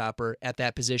run stopper at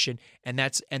that position, and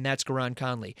that's Garon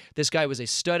Conley. This guy was a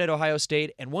stud at Ohio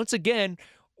State, and once again,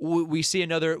 we see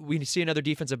another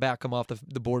defensive back come off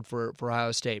the board for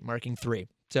Ohio State, marking 3.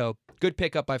 So good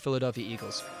pickup by Philadelphia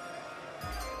Eagles.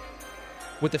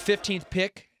 With the 15th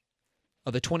pick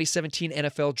of the 2017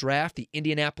 NFL Draft, the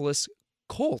Indianapolis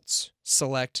Colts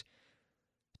select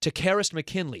Takaris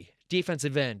McKinley,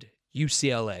 defensive end,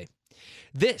 UCLA.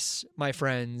 This, my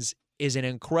friends, is an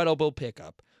incredible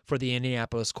pickup for the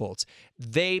Indianapolis Colts.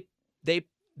 They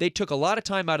took a lot of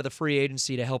time out of the free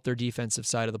agency to help their defensive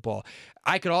side of the ball.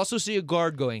 I could also see a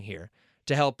guard going here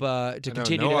to help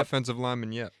continue. No offensive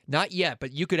lineman yet. Not yet,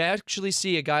 but you could actually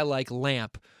see a guy like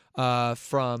Lamp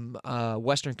from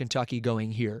Western Kentucky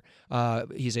going here.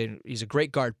 He's a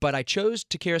great guard, but I chose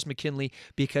Takaris McKinley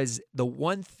because the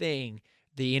one thing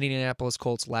the Indianapolis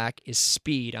Colts lack is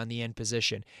speed on the end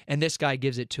position, and this guy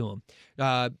gives it to him.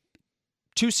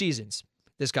 2 seasons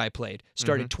this guy played.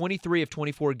 Started 23 of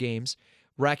 24 games,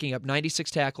 racking up 96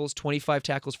 tackles, 25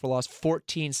 tackles for loss,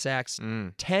 14 sacks,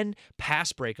 10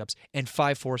 pass breakups, and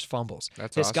 5 forced fumbles.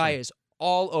 This awesome. guy is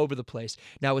all over the place.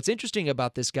 Now, what's interesting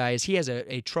about this guy is he has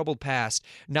a troubled past,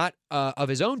 not of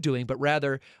his own doing, but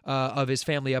rather of his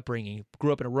family upbringing.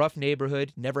 Grew up in a rough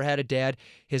neighborhood, never had a dad.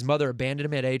 His mother abandoned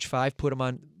him at age 5,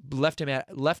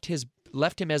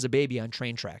 left him as a baby on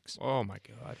train tracks. Oh my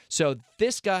God! So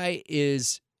this guy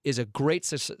is a great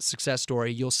success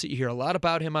story. You'll hear a lot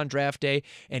about him on draft day,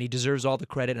 and he deserves all the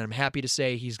credit. And I'm happy to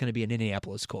say he's going to be an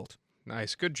Indianapolis Colt.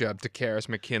 Nice, good job, Takaris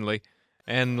McKinley.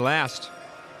 And last,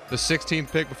 the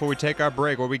 16th pick before we take our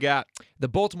break. What we got? The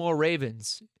Baltimore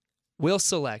Ravens will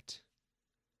select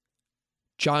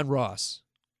John Ross,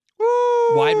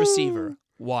 wide receiver,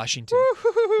 Washington.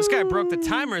 This guy broke the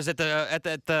timers at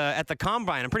the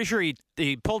combine. I'm pretty sure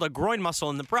he pulled a groin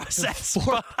muscle in the process.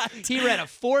 He ran a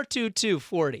 4.22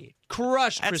 40.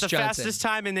 Crushed Chris Johnson. That's the fastest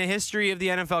time in the history of the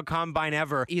NFL Combine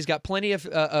ever. He's got plenty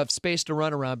of space to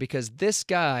run around because this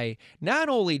guy, not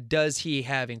only does he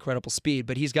have incredible speed,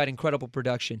 but he's got incredible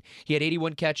production. He had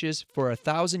 81 catches for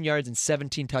 1,000 yards and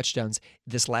 17 touchdowns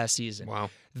this last season. Wow.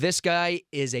 This guy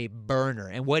is a burner,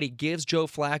 and what he gives Joe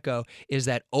Flacco is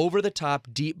that over-the-top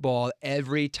deep ball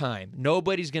every time.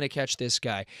 Nobody's going to catch this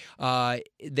guy.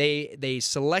 They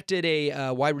selected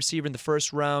a wide receiver in the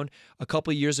first round a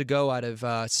couple of years ago out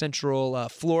of Central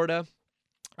Florida,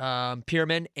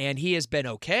 Pierman, and he has been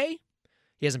okay.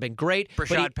 He hasn't been great.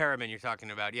 Brashad Perriman you're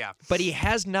talking about, yeah. But he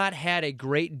has not had a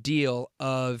great deal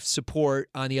of support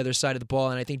on the other side of the ball,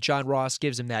 and I think John Ross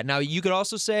gives him that. Now, you could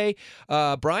also say,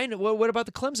 Brian, what about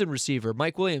the Clemson receiver,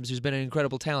 Mike Williams, who's been an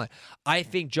incredible talent? I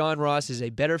think John Ross is a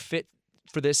better fit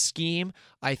for this scheme.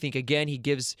 I think, again, he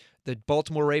gives the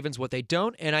Baltimore Ravens what they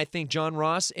don't, and I think John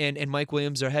Ross and Mike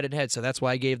Williams are head-to-head, so that's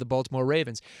why I gave the Baltimore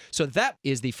Ravens. So that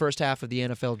is the first half of the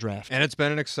NFL draft. And it's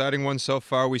been an exciting one so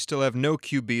far. We still have no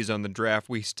QBs on the draft.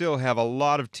 We still have a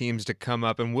lot of teams to come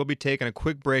up, and we'll be taking a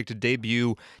quick break to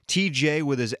debut TJ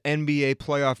with his NBA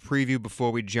playoff preview before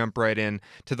we jump right in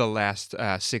to the last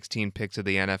 16 picks of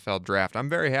the NFL draft. I'm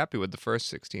very happy with the first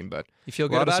 16, but you feel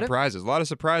good about it? A lot of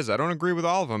surprises. I don't agree with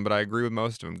all of them, but I agree with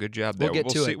most of them. Good job there. We'll get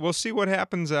to it. We'll see what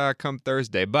happens come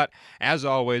Thursday. But as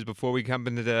always, before we jump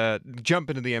into the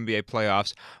NBA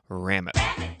playoffs, ram it.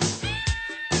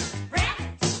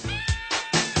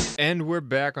 And we're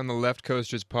back on the Left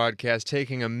Coasters podcast,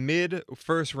 taking a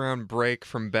mid-first round break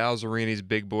from Balzerini's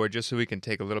Big Board, just so we can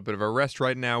take a little bit of a rest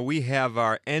right now. We have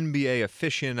our NBA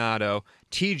aficionado,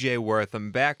 TJ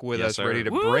Wortham, back with us, ready to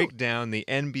break down the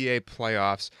NBA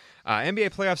playoffs.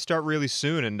 NBA playoffs start really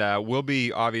soon, and we'll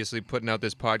be obviously putting out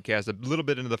this podcast a little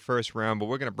bit into the first round, but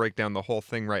we're going to break down the whole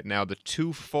thing right now, the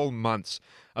 2 full months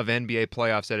of NBA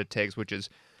playoffs that it takes, which is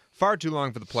far too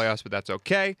long for the playoffs, but that's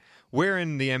okay. We're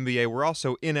in the NBA. We're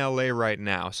also in LA right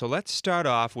now. So let's start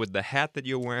off with the hat that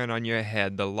you're wearing on your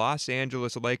head, the Los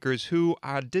Angeles Lakers, who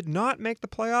did not make the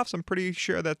playoffs. I'm pretty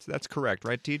sure that's correct,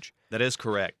 right, Teach? That is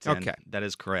correct. Okay. That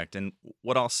is correct. And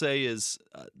what I'll say is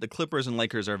the Clippers and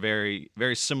Lakers are very,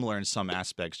 very similar in some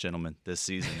aspects, gentlemen, this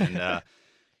season.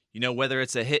 And, whether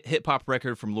it's a hip-hop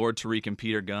record from Lord Tariq and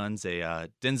Peter Guns, a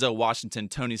Denzel Washington,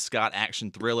 Tony Scott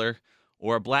action thriller,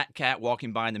 or a black cat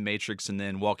walking by in the Matrix and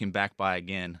then walking back by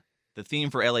again, the theme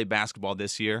for LA basketball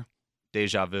this year,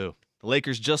 deja vu. The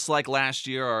Lakers, just like last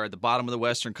year, are at the bottom of the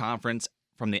Western Conference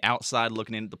from the outside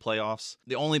looking into the playoffs.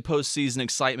 The only postseason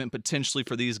excitement potentially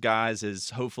for these guys is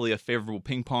hopefully a favorable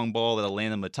ping pong ball that'll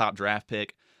land them a top draft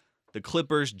pick. The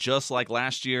Clippers, just like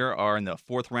last year, are in the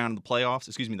fourth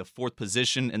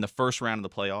position in the first round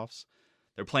of the playoffs.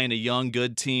 They're playing a young,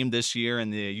 good team this year in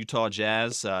the Utah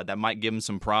Jazz that might give them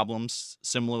some problems.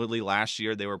 Similarly, last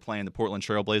year they were playing the Portland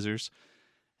Trail Blazers.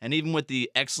 And even with the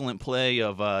excellent play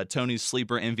of Tony's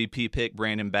sleeper MVP pick,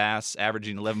 Brandon Bass,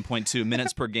 averaging 11.2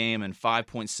 minutes per game and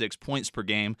 5.6 points per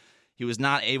game, he was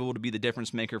not able to be the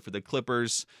difference maker for the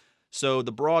Clippers. So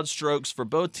the broad strokes for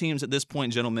both teams at this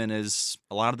point, gentlemen, is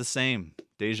a lot of the same.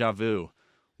 Deja vu.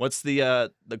 What's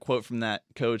the quote from that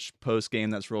coach post-game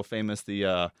that's real famous?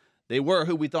 They were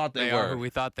who we thought they were. They are who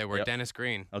we thought they were. Yep. Dennis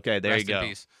Green. Okay, there Rest you in go.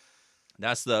 peace.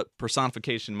 That's the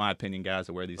personification, in my opinion, guys,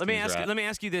 of where these teams are at. Let me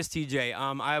ask you this, TJ.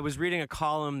 I was reading a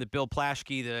column that Bill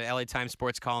Plaschke, the LA Times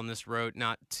sports columnist, wrote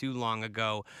not too long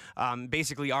ago,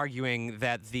 basically arguing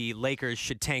that the Lakers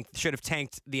should have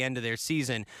tanked the end of their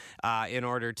season in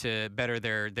order to better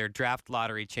their draft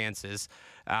lottery chances.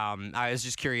 I was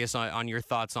just curious on your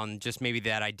thoughts on just maybe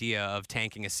that idea of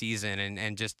tanking a season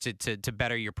and just to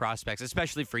better your prospects,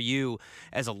 especially for you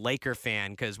as a Laker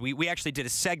fan, because we actually did a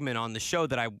segment on the show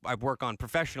that I work on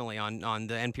professionally on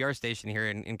the NPR station here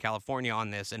in California on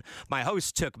this, and my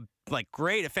host took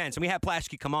great offense, and we had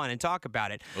Plaschke come on and talk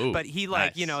about it. Ooh, but he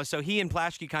nice. So he and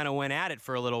Plaschke kind of went at it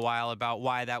for a little while about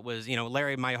why that was,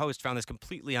 Larry, my host, found this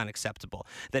completely unacceptable,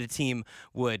 that a team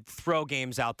would throw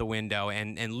games out the window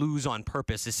and lose on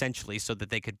purpose, essentially, so that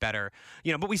they could better,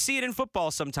 but we see it in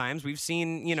football sometimes. We've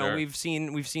seen, Sure. we've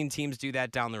seen teams do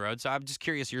that down the road. So I'm just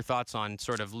curious your thoughts on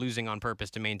sort of losing on purpose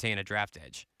to maintain a draft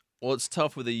edge. Well, it's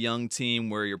tough with a young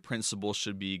team where your principal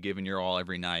should be giving your all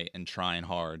every night and trying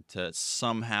hard to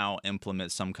somehow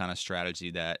implement some kind of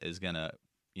strategy that is going to,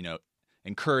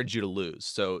 encourage you to lose.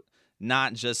 So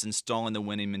not just installing the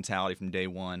winning mentality from day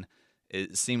one.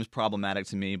 It seems problematic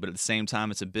to me, but at the same time,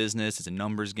 it's a business. It's a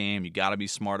numbers game. You got to be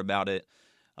smart about it.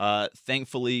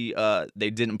 Thankfully,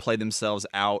 they didn't play themselves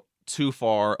out too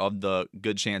far of the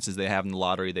good chances they have in the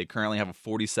lottery. They currently have a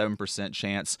 47%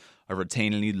 chance of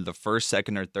retaining either the first,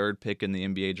 second, or third pick in the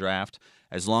NBA draft.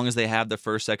 As long as they have the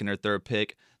first, second, or third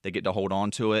pick, they get to hold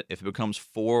on to it. If it becomes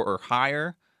 4 or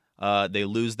higher, they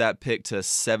lose that pick to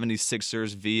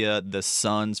 76ers via the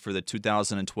Suns for the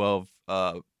 2012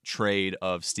 trade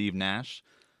of Steve Nash.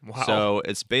 Wow. So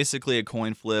it's basically a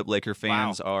coin flip. Laker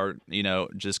fans are,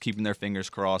 just keeping their fingers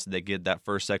crossed they get that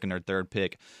first, second, or third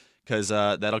pick, because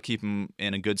that'll keep them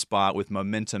in a good spot with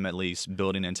momentum, at least,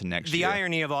 building into next year. The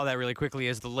irony of all that really quickly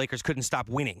is the Lakers couldn't stop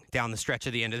winning down the stretch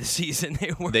of the end of the season.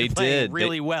 They were playing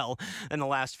really well in the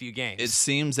last few games. It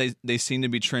seems they seem to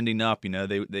be trending up.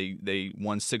 They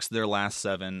won 6 of their last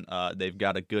 7. They've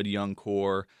got a good young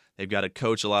core. They've got a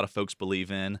coach a lot of folks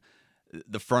believe in.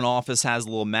 The front office has a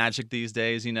little magic these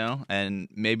days, and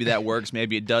maybe that works,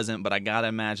 maybe it doesn't. But I gotta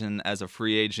imagine as a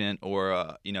free agent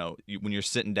or when you're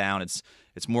sitting down, it's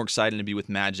more exciting to be with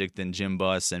Magic than Jim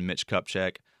Buss and Mitch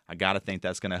Kupchak. I gotta think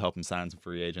that's gonna help him sign some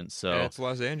free agents. So Yeah, it's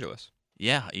Los Angeles.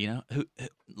 yeah,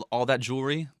 all that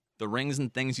jewelry, the rings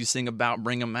and things you sing about,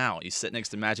 bring them out. You sit next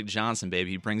to Magic Johnson,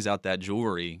 baby. He brings out that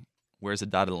jewelry. Where's the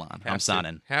dotted line? I'm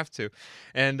signing. Have to.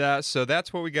 And so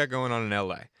that's what we got going on in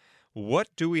L.A. What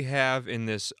do we have in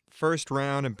this first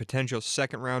round and potential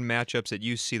second round matchups that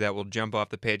you see that will jump off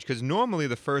the page? Because normally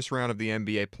the first round of the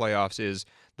NBA playoffs is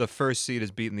the first seed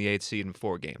is beating the 8th seed in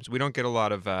 4 games. We don't get a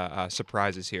lot of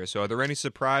surprises here. So are there any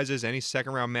surprises, any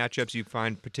second round matchups you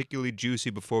find particularly juicy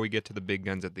before we get to the big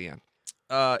guns at the end?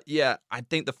 Yeah, I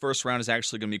think the first round is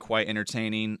actually going to be quite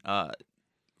entertaining.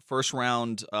 First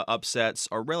round upsets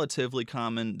are relatively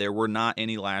common. There were not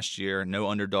any last year. No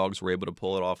underdogs were able to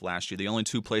pull it off last year. The only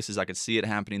 2 places I could see it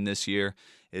happening this year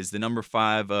is the number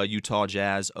 5 Utah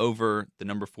Jazz over the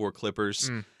number 4 Clippers.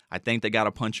 I think they got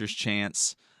a puncher's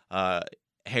chance.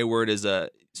 Hayward is a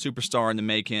superstar in the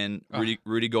making.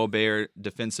 Rudy Gobert,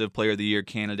 Defensive Player of the Year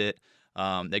candidate.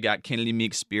 They got Kennedy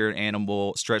Meek, Spirit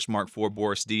Animal, stretch mark for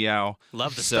Boris Diaw.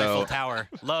 Love the Stifle Tower.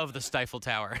 Love the Stifle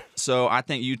Tower. So I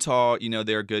think Utah,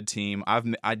 they're a good team.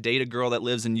 I date a girl that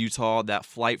lives in Utah. That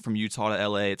flight from Utah to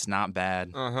LA, it's not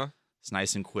bad. It's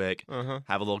nice and quick.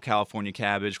 Have a little California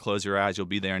cabbage. Close your eyes, you'll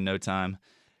be there in no time.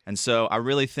 And so I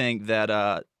really think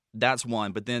that that's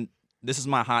one. But then this is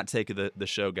my hot take of the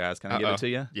show, guys. Can I give it to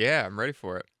you? Yeah, I'm ready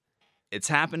for it. It's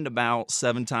happened about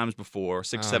 7 times before,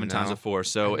 6, 7 times before,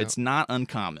 so it's not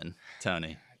uncommon,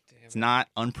 Tony. It's not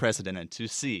unprecedented to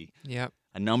see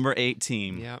a number 8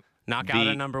 team knock out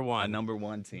a number 1. A number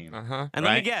 1 team. And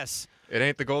let me guess. It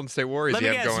ain't the Golden State Warriors you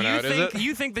have going out, is it?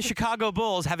 You think the Chicago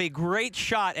Bulls have a great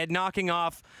shot at knocking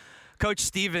off Coach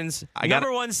Stevens, I got-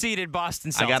 number one seeded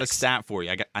Boston Celtics. I got a stat for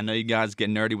you. I know you guys get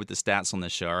nerdy with the stats on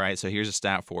this show, all right? So here's a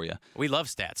stat for you. We love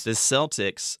stats. The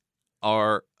Celtics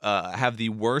are have the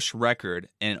worst record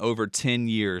in over 10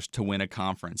 years to win a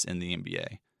conference in the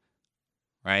NBA.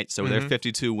 Right? So they're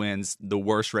 52 wins, the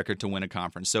worst record to win a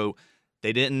conference. So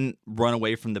they didn't run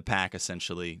away from the pack,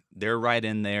 essentially. They're right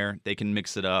in there. They can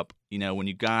mix it up. You know, when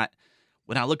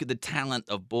I look at the talent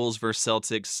of Bulls versus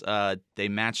Celtics, they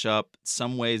match up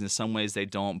some ways, in some ways they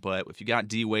don't. But if you got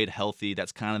D-Wade healthy,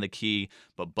 that's kind of the key.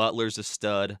 But Butler's a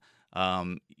stud.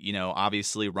 You know,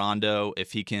 obviously Rondo,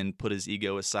 if he can put his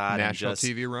ego aside. National and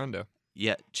just, TV Rondo.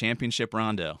 Yeah, championship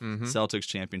Rondo. Celtics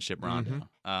championship Rondo.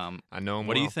 I know him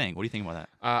What do you well. think? What do you think about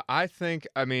that?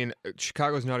 I mean,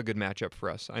 Chicago's not a good matchup for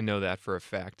us. I know that for a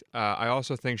fact. I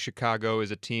also think Chicago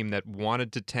is a team that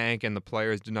wanted to tank, and the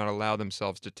players did not allow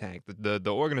themselves to tank. The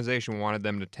organization wanted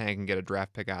them to tank and get a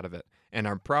draft pick out of it, and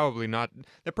are probably not.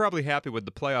 They're probably happy with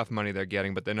the playoff money they're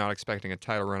getting, but they're not expecting a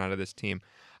title run out of this team.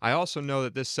 I also know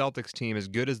that this Celtics team, as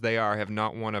good as they are, have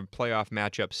not won a playoff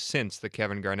matchup since the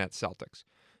Kevin Garnett Celtics.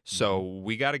 So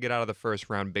we got to get out of the first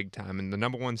round big time, and the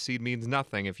number one seed means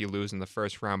nothing if you lose in the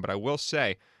first round. But I will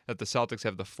say that the Celtics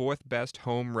have the fourth best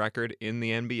home record in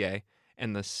the NBA,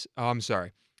 and the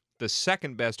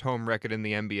second best home record in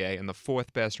the NBA, and the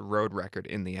fourth best road record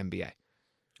in the NBA.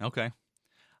 Okay.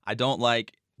 I don't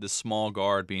like the small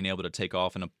guard being able to take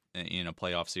off in a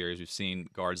playoff series. We've seen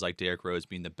guards like Derrick Rose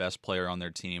being the best player on their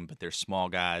team, but they're small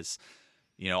guys.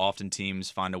 You know, often teams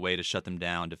find a way to shut them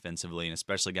down defensively, and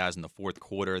especially guys in the fourth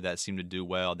quarter that seem to do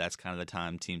well. That's kind of the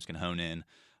time teams can hone in.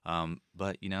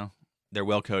 But, you know, they're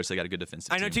well coached. They got a good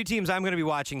defensive I know team. two teams I'm going to be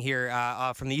watching here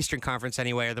from the Eastern Conference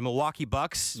anyway are the Milwaukee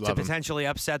Bucks to potentially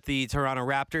upset the Toronto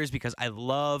Raptors because I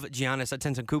love Giannis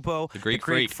Antetokounmpo. The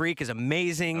Greek Freak is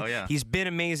amazing. Oh, yeah. He's been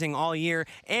amazing all year.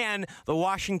 And the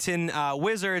Washington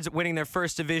Wizards winning their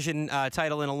first division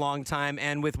title in a long time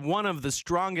and with one of the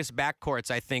strongest backcourts,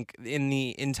 I think, in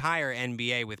the entire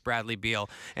NBA with Bradley Beal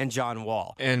and John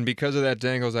Wall. And because of that,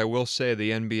 Dangles, I will say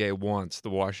the NBA wants the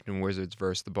Washington Wizards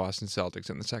versus the Boston Celtics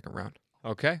in the second round.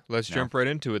 Okay, let's jump right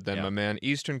into it then, my man.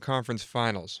 Eastern Conference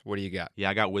Finals. What do you got? Yeah,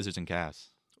 I got Wizards and Cavs.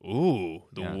 Ooh,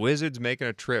 the Wizards making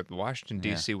a trip. Washington,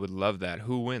 D.C. would love that.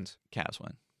 Who wins? Cavs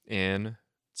win. In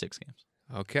 6 games.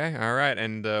 Okay, all right.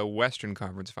 And the Western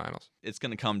Conference Finals. It's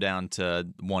going to come down to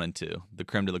 1 and 2. The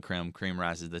creme de la creme. Cream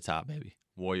rises to the top, baby.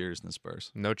 Warriors and the Spurs.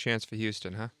 No chance for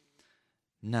Houston, huh?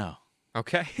 No.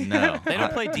 Okay. No. They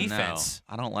don't play defense.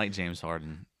 No. I don't like James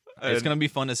Harden. It's going to be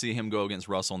fun to see him go against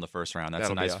Russell in the first round. That's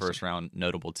a nice first round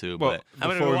notable, too. Well, but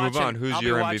before we move on, who's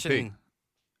your MVP?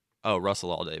 Oh,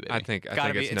 Russell all day, baby. I think it's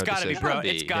it's got to be Brody.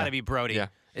 It's got to Yeah. be Brody. Yeah.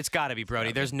 It's got to be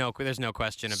Brody. There's no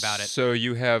question about it. So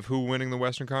you have who winning the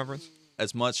Western Conference?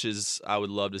 As much as I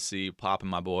would love to see Pop and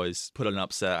my boys put an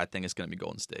upset, I think it's going to be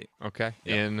Golden State. Okay.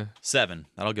 Yep. In 7.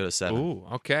 That'll go to 7. Ooh,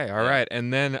 okay. All right.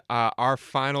 And then our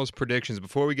finals predictions.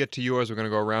 Before we get to yours, we're going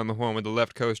to go around the horn with the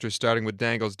left coasters, starting with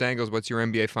Dangles. Dangles, what's your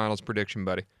NBA Finals prediction,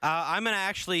 buddy? I'm going to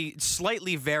actually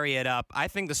slightly vary it up. I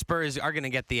think the Spurs are going to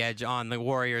get the edge on the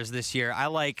Warriors this year. I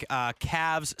like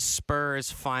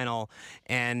Cavs-Spurs final,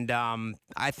 and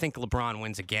I think LeBron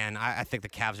wins again. I think the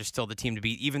Cavs are still the team to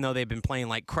beat, even though they've been playing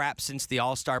like crap since the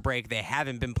All-Star break. They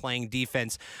haven't been playing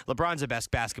defense. LeBron's the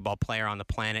best basketball player on the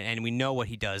planet, and we know what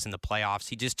he does in the playoffs.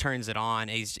 He just turns it on.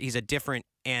 He's a different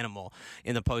animal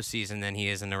in the postseason than he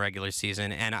is in the regular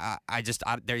season, and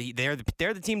they're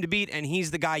the team to beat, and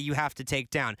he's the guy you have to take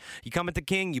down. You come at the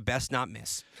king, you best not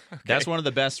miss. Okay. That's one of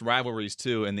the best rivalries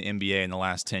too in the NBA in the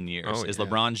last 10 years. Is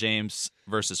LeBron James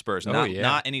versus Spurs?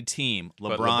 Not any team.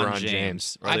 LeBron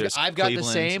James. I've got the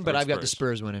same, but I've got the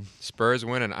Spurs winning. Spurs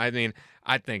winning. I mean,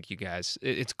 I think you guys,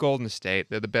 it's Golden State.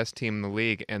 They're the best team in the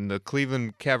league, and the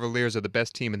Cleveland Cavaliers are the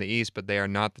best team in the East, but they are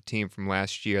not the team from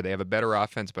last year. They have a better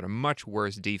offense, but a much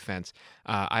worse defense.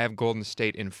 I have Golden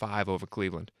State in 5 over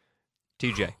Cleveland.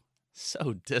 TJ.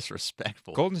 So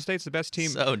disrespectful. Golden State's the best team.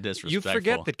 So disrespectful. You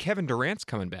forget that Kevin Durant's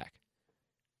coming back.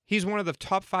 He's one of the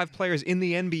top 5 players in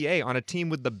the NBA on a team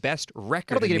with the best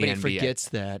record I don't think in the anybody NBA. forgets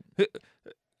that.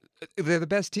 They're the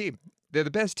best team. They're the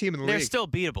best team in the They're league. still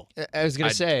beatable. I was going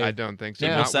to say. I don't think so.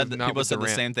 Yeah. People said the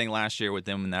same thing last year with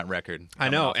them in that record. I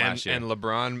know, and last year.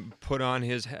 LeBron put on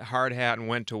his hard hat and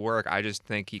went to work. I just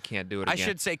think he can't do it again. I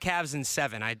should say Cavs in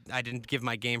 7. I didn't give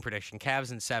my game prediction.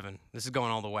 Cavs in 7. This is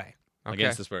going all the way. Okay.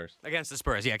 Against the Spurs. Against the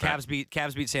Spurs, yeah. Cavs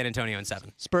beat San Antonio in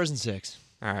 7. Spurs in 6.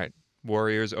 All right.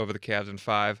 Warriors over the Cavs in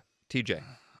 5. TJ.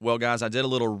 Well, guys, I did a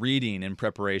little reading in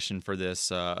preparation for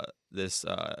this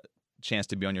chance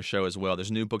to be on your show as well. There's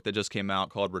a new book that just came out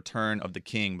called Return of the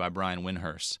King by Brian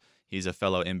Windhurst. He's a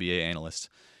fellow NBA analyst.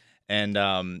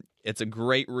 And it's a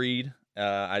great read.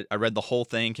 I read the whole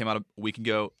thing, came out a week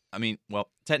ago. I mean, well,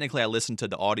 technically I listened to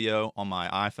the audio on my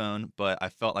iPhone, but I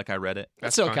felt like I read it.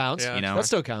 That still fine. counts. Yeah, You know? That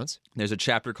still counts. There's a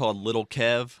chapter called Little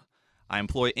Kev. I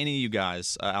employ any of you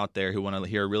guys out there who want to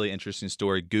hear a really interesting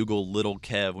story. Google Little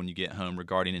Kev when you get home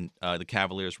regarding the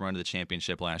Cavaliers' run to the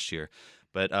championship last year.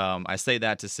 But I say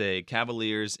that to say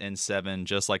Cavaliers in 7,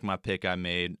 just like my pick I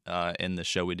made in the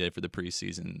show we did for the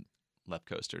preseason Left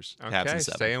Coasters. Cavs Okay, in 7.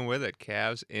 staying with it.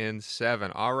 Cavs in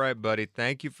 7. All right, buddy.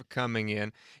 Thank you for coming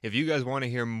in. If you guys want to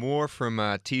hear more from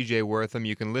TJ Wortham,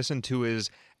 you can listen to his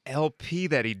LP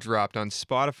that he dropped on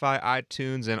Spotify,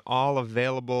 iTunes, and all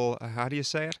available, how do you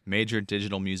say it? Major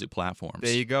digital music platforms.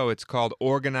 There you go. It's called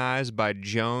Organized by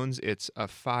Jones. It's a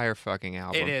fire fucking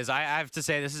album. It is. I have to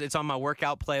say, it's on my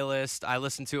workout playlist. I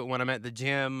listen to it when I'm at the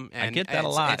gym. And I get that a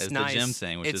lot. It's It's nice. the gym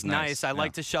thing, which it's is nice. I Yeah.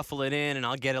 like to shuffle it in, and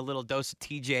I'll get a little dose of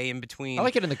TJ in between. I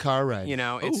like it in the car ride. You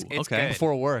know, it's okay. good.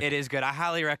 Before work. It is good. I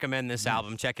highly recommend this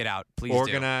album. Check it out. Please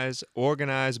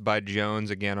Organized by Jones,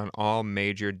 again, on all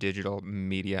major digital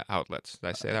media outlets. Did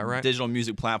I say that right? Digital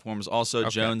music platforms. Also,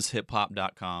 Okay.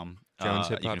 joneshiphop.com. You can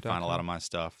find a joneshiphop.com. lot of my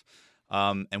stuff.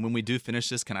 And when we do finish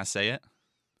this, can I say it?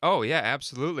 Oh, yeah,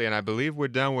 absolutely. And I believe we're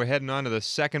done. We're heading on to the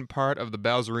second part of the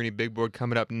Balzerini Big Board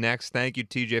coming up next. Thank you,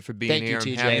 TJ, for being Thank you, here. I'm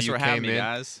TJ. happy Thanks you for came having me, in.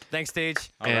 guys. do. Thanks, Stage.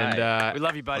 All And right. We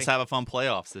love you, buddy. Let's have a fun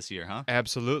playoffs this year, huh?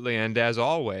 Absolutely. And as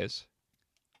always.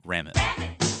 Ram it.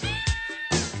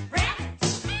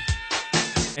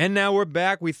 And now we're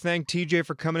back. We thank TJ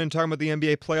for coming and talking about the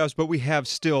NBA playoffs, but we have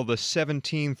still the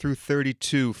 17 through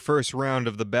 32 first round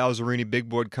of the Balzerini Big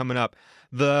Board coming up.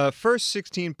 The first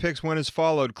 16 picks went as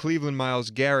followed: Cleveland,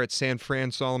 Myles Garrett; San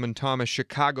Fran, Solomon Thomas;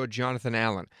 Chicago, Jonathan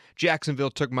Allen;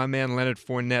 Jacksonville took my man Leonard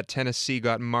Fournette; Tennessee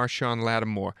got Marshawn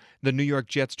Lattimore; the New York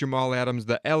Jets, Jamal Adams;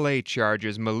 the L.A.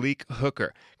 Chargers, Malik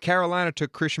Hooker; Carolina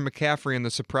took Christian McCaffrey in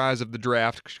the surprise of the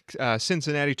draft;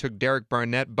 Cincinnati took Derek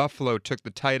Barnett; Buffalo took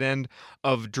the tight end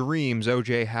of dreams,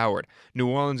 O.J. Howard; New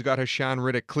Orleans got Hashan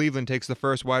Riddick; Cleveland takes the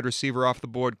first wide receiver off the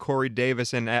board, Corey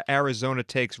Davis; and Arizona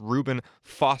takes Reuben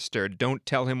Foster. Don't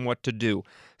tell him what to do.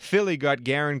 Philly got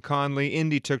Garin Conley,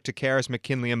 Indy took Takaris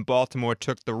McKinley, and Baltimore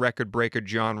took the record breaker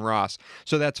John Ross.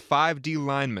 So that's 5 D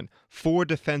linemen, 4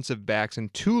 defensive backs,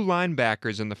 and 2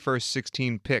 linebackers in the first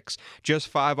 16 picks. Just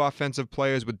 5 offensive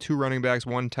players with 2 running backs,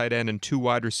 1 tight end, and 2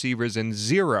 wide receivers, and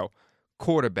 0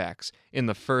 quarterbacks in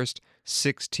the first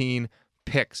 16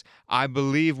 picks. I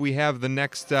believe we have the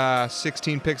next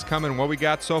 16 picks coming. What we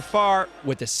got so far?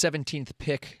 With the 17th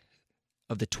pick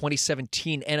of the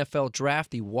 2017 NFL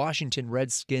Draft, the Washington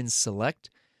Redskins select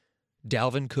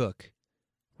Dalvin Cook,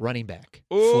 running back,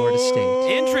 Florida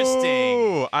State.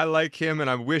 Interesting. I like him, and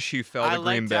I wish he fell to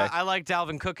Green Bay. I like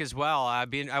Dalvin Cook as well.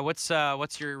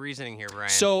 What's your reasoning here, Brian?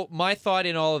 So my thought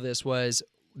in all of this was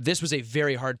a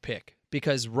very hard pick,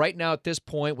 because right now at this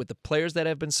point, with the players that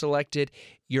have been selected,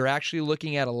 you're actually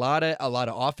looking at a lot of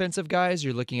offensive guys.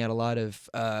 You're looking at a lot of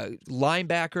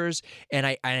linebackers, and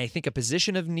I think a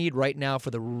position of need right now for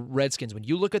the Redskins. When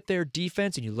you look at their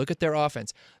defense and you look at their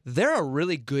offense, they're a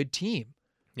really good team.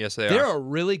 Yes, they They're are. a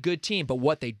really good team, but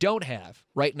what they don't have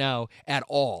right now at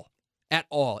all,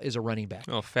 is a running back.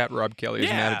 Oh, Fat Rob Kelly is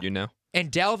mad at you now. And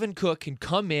Dalvin Cook can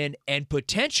come in and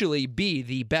potentially be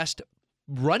the best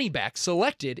running back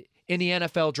selected in the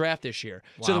NFL draft this year.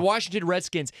 So the Washington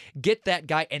Redskins get that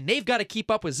guy, and they've got to keep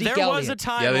up with Zeke Elliott. There was a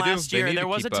time they do. last They year. need There to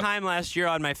was a keep up. time last year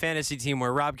on my fantasy team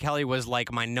where Rob Kelly was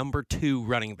like my number 2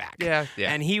 running back. Yeah.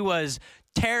 And he was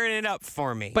tearing it up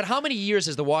for me. But how many years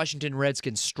has the Washington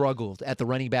Redskins struggled at the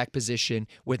running back position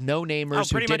with no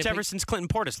namers? pretty who much didn't ever since Clinton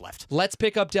Portis left. Let's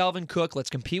pick up Dalvin Cook. Let's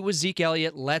compete with Zeke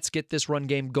Elliott. Let's get this run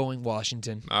game going,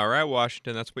 Washington. All right,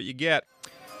 Washington, that's what you get.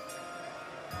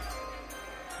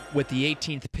 With the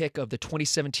 18th pick of the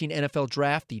 2017 NFL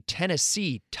Draft, the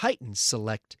Tennessee Titans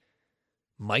select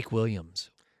Mike Williams,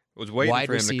 Was waiting wide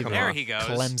for him receiver. to come There off. he goes.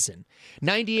 Clemson.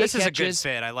 98 This is a good catches,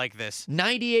 fit. I like this.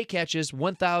 98 catches,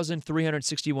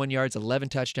 1,361 yards, 11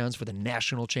 touchdowns for the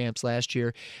national champs last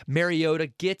year. Mariota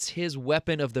gets his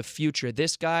weapon of the future.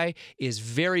 This guy is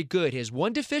very good. His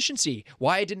one deficiency,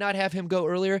 why I did not have him go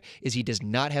earlier, is he does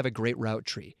not have a great route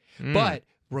tree. But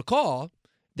recall,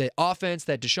 the offense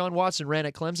that Deshaun Watson ran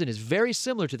at Clemson is very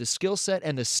similar to the skill set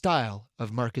and the style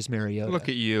of Marcus Mariota. Look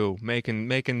at you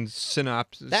making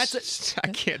synopsis. I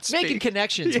can't speak. Making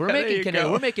connections. Yeah, We're there making you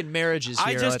go. we're making marriages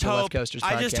here at the Left Coasters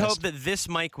podcast. I just hope that this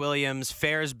Mike Williams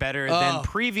fares better than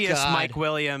previous God. Mike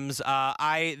Williams.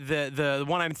 The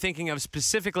one I'm thinking of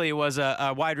specifically was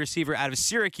a wide receiver out of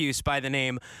Syracuse by the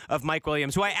name of Mike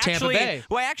Williams, who I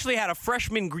actually had a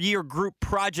freshman year group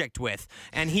project with,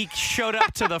 and he showed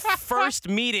up to the first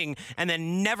meeting meeting and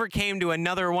then never came to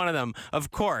another one of them, of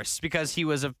course, because he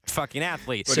was a fucking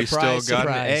athlete. But he Surprise, still got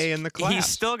surprise. an A in the class. He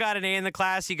still got an A in the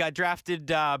class. He got drafted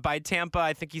by Tampa.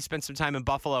 I think he spent some time in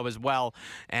Buffalo as well.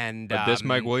 And But this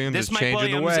Mike Williams this is Mike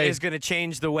changing the Williams way. is going to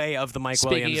change the way of the Mike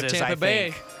Speaking Williams. of Tampa I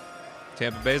Bay, think.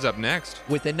 Tampa Bay's up next.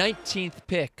 with the 19th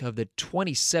pick of the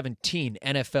 2017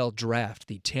 NFL Draft,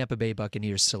 the Tampa Bay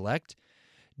Buccaneers select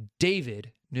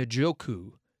David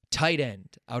Njoku, tight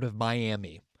end out of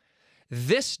Miami.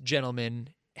 This gentleman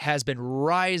has been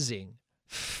rising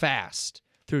fast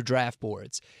through draft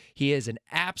boards. He is an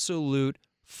absolute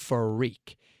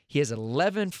freak. He has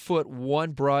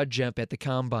 11'1" broad jump at the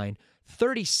combine,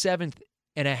 37th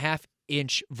and a half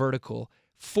inch vertical,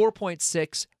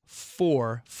 4.6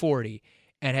 440,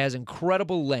 and has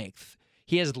incredible length.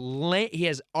 He has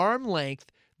arm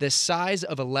length the size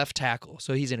of a left tackle.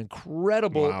 So he's an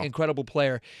incredible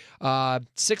player.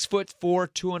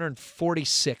 6'4",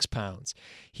 246 pounds.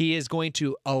 He is going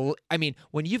to,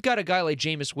 when you've got a guy like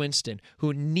Jameis Winston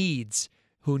who needs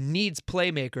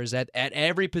playmakers at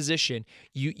every position,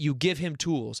 you give him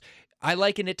tools. I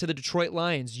liken it to the Detroit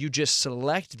Lions. You just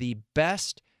select the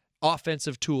best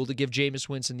offensive tool to give Jameis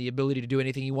Winston the ability to do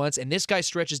anything he wants, and this guy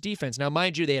stretches defense. Now,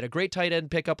 mind you, they had a great tight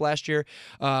end pickup last year.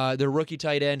 Their rookie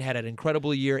tight end had an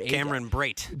incredible year. Cameron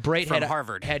Brate from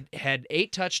Harvard had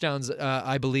 8 touchdowns,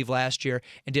 I believe, last year,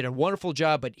 and did a wonderful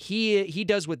job. But he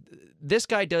does what this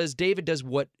guy does. David does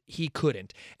what he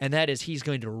couldn't, and that is he's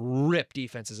going to rip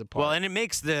defenses apart. Well, and it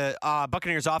makes the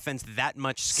Buccaneers offense that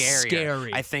much scarier,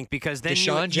 Scary. I think, because then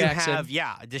Deshaun you Jackson. have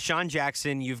Deshaun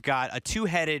Jackson. You've got a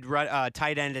two-headed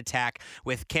tight end attack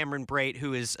with Cameron Brate,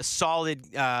 who is a solid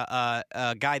guy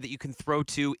that you can throw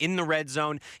to in the red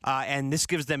zone, and this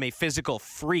gives them a physical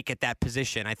freak at that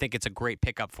position. I think it's a great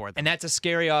pickup for them. And that's a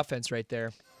scary offense right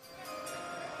there.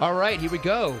 All right, here we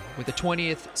go. With the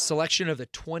 20th selection of the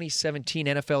 2017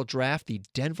 NFL Draft, the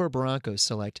Denver Broncos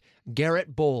select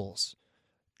Garrett Bowles,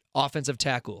 offensive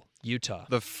tackle, Utah.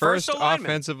 The first alignment.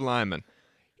 offensive lineman.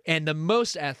 And the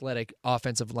most athletic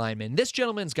offensive lineman. This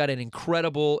gentleman's got an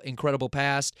incredible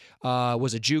past.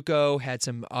 Was a JUCO, had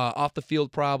some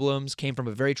off-the-field problems, came from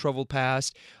a very troubled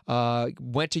past,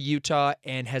 went to Utah,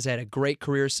 and has had a great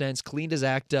career since. Cleaned his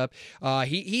act up.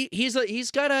 He's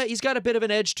got a bit of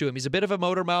an edge to him. He's a bit of a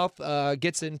motor mouth.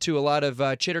 Gets into a lot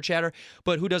of chitter chatter,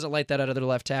 but who doesn't like that out of their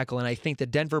left tackle? And I think the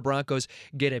Denver Broncos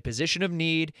get a position of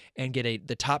need and get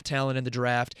the top talent in the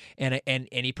draft, and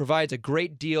he provides a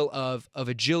great deal of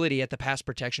agility at the pass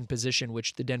protection position,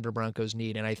 which the Denver Broncos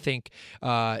need, and I think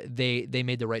they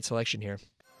made the right selection here.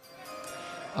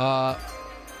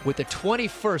 With the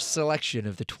 21st selection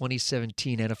of the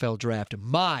 2017 NFL Draft,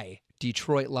 my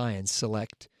Detroit Lions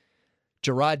select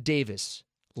Gerard Davis,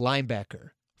 linebacker,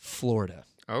 Florida.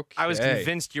 Okay. I was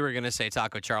convinced you were going to say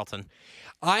Taco Charlton.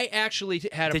 I actually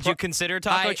had Did you consider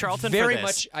Taco Charlton for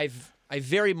this? I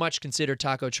very much consider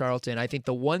Taco Charlton. I think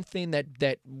the one thing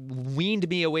that weaned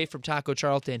me away from Taco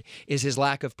Charlton is his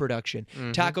lack of production.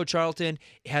 Mm-hmm. Taco Charlton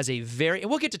has a and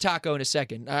we'll get to Taco in a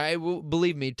second.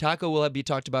 Believe me, Taco will be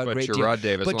talked about a great Gerard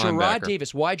deal. Davis, But Gerard linebacker.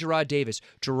 Davis, why Gerard Davis?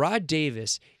 Gerard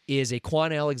Davis is a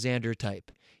Quan Alexander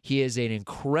type. He is an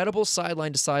incredible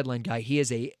sideline-to-sideline guy. He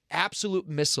is a absolute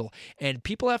missile. And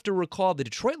people have to recall the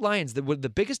Detroit Lions, the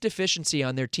biggest deficiency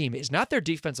on their team is not their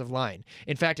defensive line.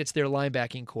 In fact, it's their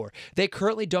linebacking core. They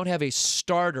currently don't have a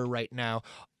starter right now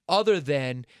other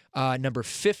than number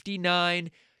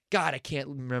 59. God, I can't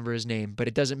remember his name, but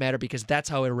it doesn't matter because that's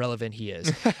how irrelevant he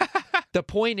is. The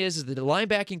point is that the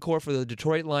linebacking core for the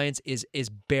Detroit Lions is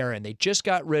barren. They just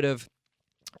got rid of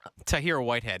Tahir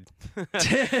Whitehead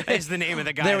is the name of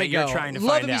the guy there that we you're go. trying to Love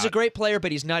find him. out. He's a great player,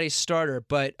 but he's not a starter.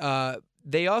 But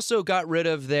they also got rid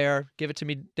of their. Give it to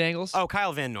me, Dangles. Oh,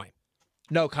 Kyle Van Noy.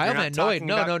 No, Kyle You're not Van Noy.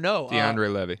 talking No.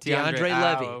 DeAndre Levy. DeAndre Oh,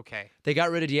 Levy. okay. They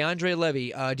got rid of DeAndre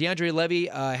Levy. DeAndre Levy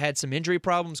had some injury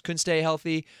problems, couldn't stay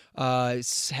healthy.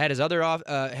 Had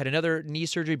another knee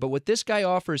surgery. But what this guy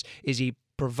offers is he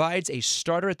provides a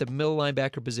starter at the middle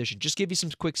linebacker position. Just give you some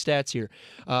quick stats here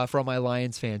for all my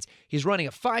Lions fans. He's running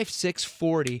a 5'6",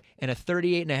 40 and a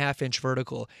 38.5-inch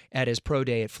vertical at his pro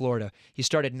day at Florida. He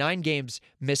started 9 games,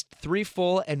 missed 3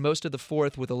 full and most of the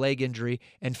 4th with a leg injury,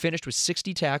 and finished with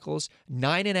 60 tackles,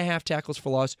 9.5 tackles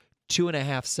for loss,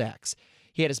 2.5 sacks.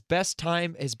 He had his best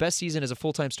season as a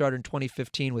full-time starter in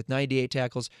 2015 with 98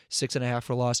 tackles, 6.5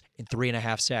 for loss, and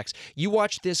 3.5 sacks. You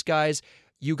watch this guy's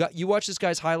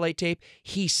highlight tape.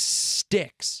 He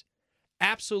sticks,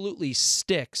 absolutely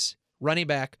sticks, running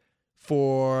back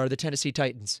for the Tennessee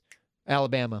Titans,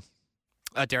 Alabama.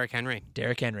 Derrick Henry.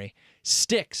 Derrick Henry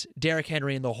sticks Derrick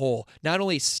Henry in the hole. Not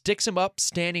only sticks him up,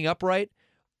 standing upright,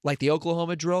 like the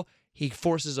Oklahoma drill. he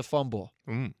forces a fumble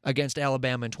against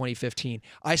Alabama in 2015.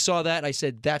 I saw that. I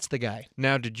said, that's the guy.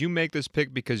 Now, did you make this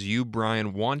pick because you,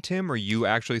 Brian, want him, or you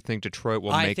actually think Detroit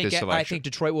will make this selection? I think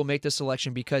Detroit will make this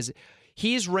selection because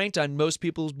he's ranked on most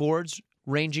people's boards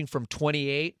ranging from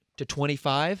 28 to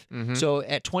 25. So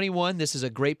at 21, this is a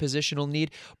great positional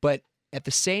need. But at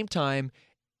the same time,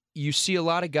 you see a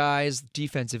lot of guys,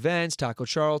 defensive ends, Taco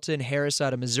Charlton, Harris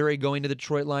out of Missouri going to the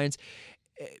Detroit Lions.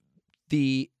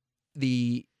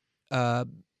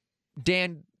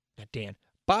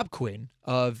 Bob Quinn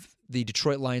of the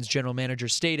Detroit Lions general manager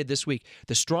stated this week,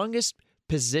 the strongest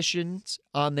positions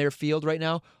on their field right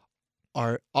now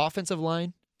are offensive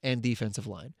line and defensive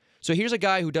line. So here's a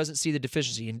guy who doesn't see the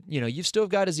deficiency. And, you've still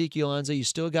got Ezekiel Anza. You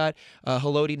still got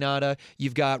Haloti Nada.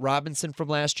 You've got Robinson from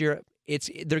last year.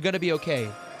 They're going to be okay.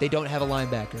 They don't have a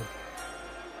linebacker.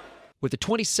 With the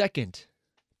 22nd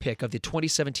pick of the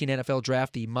 2017 NFL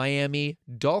Draft, the Miami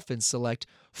Dolphins select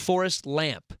Forrest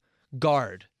Lamp,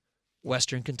 guard,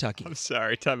 Western Kentucky. I'm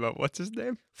sorry, time out. What's his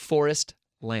name? Forrest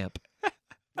Lamp.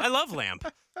 I love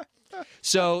Lamp.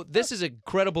 So this is a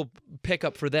credible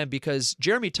pickup for them because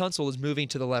Jeremy Tunsil is moving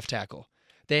to the left tackle.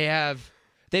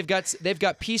 They've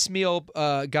got piecemeal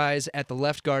guys at the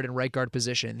left guard and right guard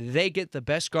position. They get the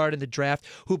best guard in the draft,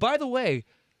 who, by the way,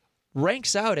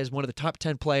 ranks out as one of the top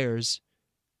 10 players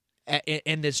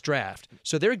in this draft.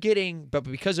 So they're getting, but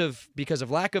because of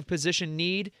lack of position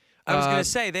need. I was going to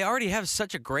say, they already have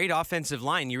such a great offensive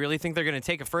line. You really think they're going to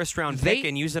take a first-round pick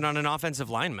and use it on an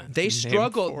offensive lineman? They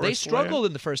struggled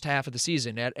in the first half of the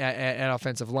season at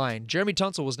offensive line. Jeremy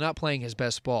Tunsil was not playing his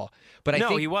best ball. But I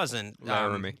think he wasn't.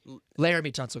 Laramie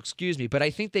Tunsil, excuse me. But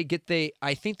I think they get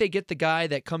the guy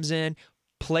that comes in,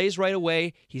 plays right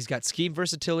away. He's got scheme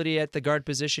versatility at the guard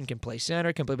position, can play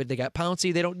center, but they got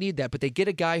Pouncey. They don't need that, but they get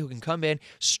a guy who can come in,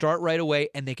 start right away,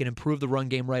 and they can improve the run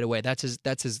game right away. That's his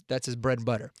bread and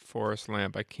butter. Forrest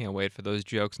Lamp. I can't wait for those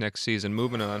jokes next season.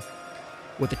 Moving on.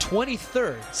 With the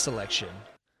 23rd selection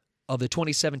of the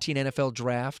 2017 NFL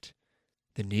Draft,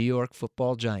 the New York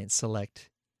Football Giants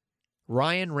select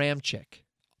Ryan Ramczyk,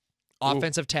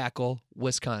 offensive tackle,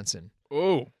 Wisconsin.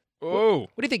 Oh. What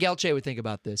do you think Elche would think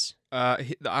about this?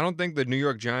 I don't think the New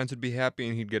York Giants would be happy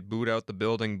and he'd get booed out the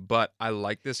building, but I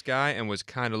like this guy and was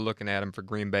kind of looking at him for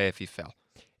Green Bay if he fell.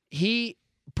 He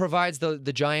provides the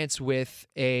Giants with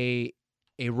a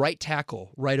right tackle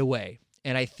right away,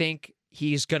 and I think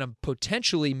he's going to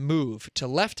potentially move to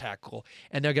left tackle,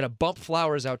 and they're going to bump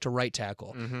Flowers out to right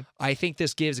tackle. I think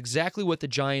this gives exactly what the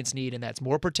Giants need, and that's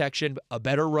more protection, a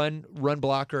better run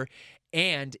blocker,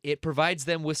 and it provides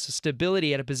them with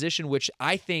stability at a position which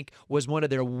I think was one of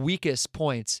their weakest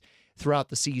points throughout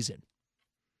the season.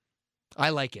 I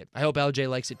like it. I hope LJ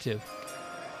likes it too.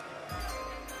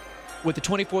 With the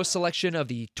 24th selection of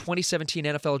the 2017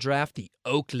 NFL Draft, the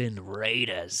Oakland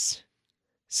Raiders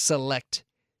select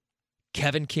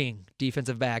Kevin King,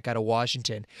 defensive back out of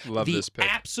Washington. Love this pick.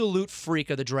 The absolute freak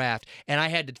of the draft. And I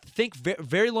had to think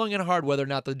very long and hard whether or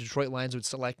not the Detroit Lions would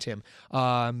select him.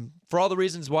 For all the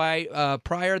reasons why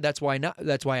prior, that's why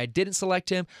I didn't select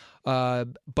him.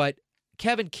 But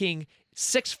Kevin King,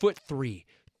 6'3",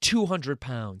 200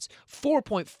 pounds,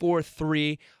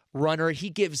 4.43 runner. He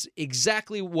gives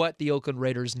exactly what the Oakland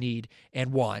Raiders need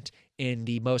and want in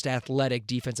the most athletic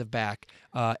defensive back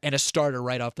and a starter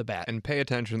right off the bat. And pay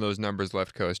attention to those numbers,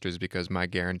 left coasters, because my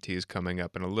guarantee is coming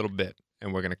up in a little bit,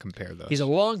 and we're going to compare those. He's a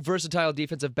long, versatile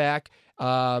defensive back.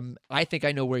 I think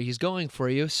I know where he's going for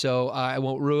you, so I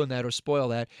won't ruin that or spoil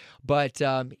that. But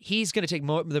he's going to take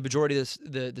the majority of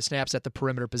the snaps at the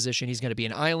perimeter position. He's going to be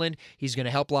an island. He's going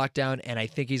to help lock down, and I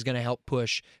think he's going to help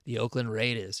push the Oakland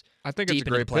Raiders. I think it's a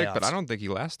great pick, but I don't think he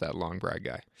lasts that long, Brad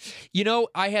Guy.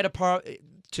 I had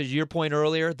to your point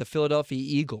earlier, the Philadelphia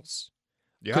Eagles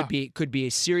could be a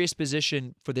serious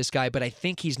position for this guy, but I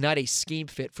think he's not a scheme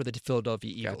fit for the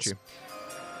Philadelphia Eagles. Got you.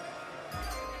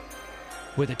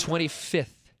 With the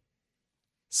 25th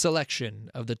selection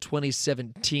of the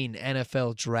 2017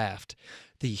 NFL Draft,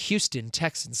 the Houston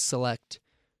Texans select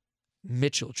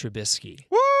Mitchell Trubisky,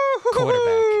 quarterback.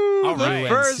 All the right.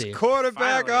 first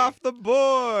quarterback Finally. off the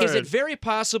board. Is it very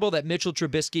possible that Mitchell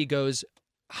Trubisky goes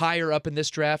higher up in this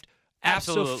draft?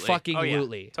 Absolutely. Absolutely. Oh, yeah.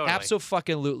 Totally.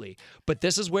 Absolutely. But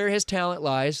this is where his talent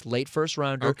lies, late first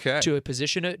rounder to a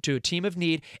position, to a team of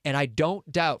need. And I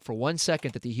don't doubt for 1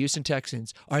 second that the Houston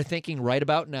Texans are thinking right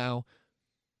about now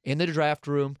in the draft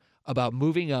room about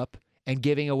moving up and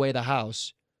giving away the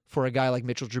house for a guy like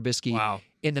Mitchell Trubisky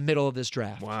in the middle of this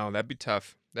draft. Wow, that'd be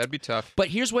tough. But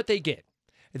here's what they get.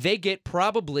 They get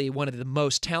probably one of the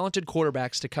most talented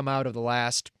quarterbacks to come out of the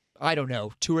last,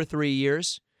 2 or 3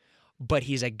 years. but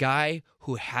he's a guy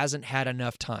who hasn't had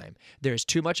enough time. There's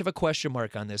too much of a question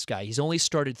mark on this guy. He's only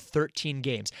started 13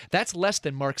 games. That's less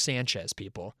than Mark Sanchez,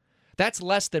 people. That's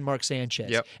less than Mark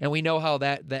Sanchez. Yep. And we know how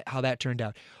that turned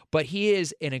out. But he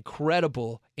is an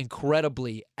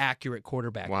incredibly accurate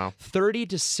quarterback. Wow.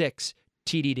 30-6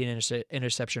 TD to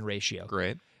interception ratio.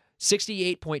 Great.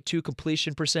 68.2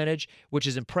 completion percentage, which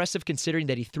is impressive considering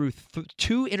that he threw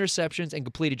 2 interceptions and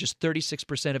completed just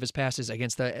 36% of his passes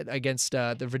against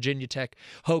the Virginia Tech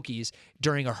Hokies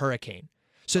during a hurricane.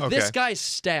 So this guy's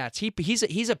stats,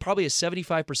 he's probably a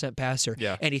 75% passer,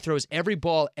 and he throws every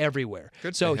ball everywhere.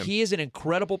 Good so for him. he is an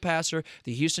incredible passer.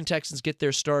 The Houston Texans get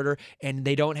their starter, and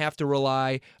they don't have to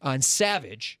rely on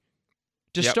Savage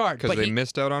to start. Because they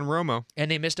missed out on Romo.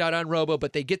 And they missed out on Robo,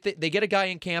 but they get a guy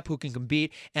in camp who can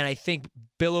compete, and I think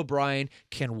Bill O'Brien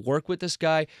can work with this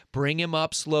guy, bring him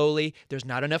up slowly. There's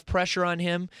not enough pressure on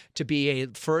him to be a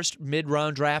first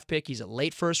mid-round draft pick. He's a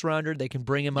late first-rounder. They can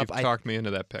bring him up. You've talked me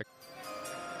into that pick.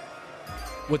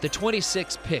 With the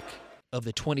 26th pick of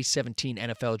the 2017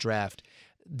 NFL Draft,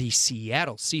 the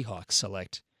Seattle Seahawks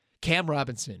select Cam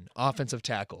Robinson, offensive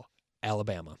tackle,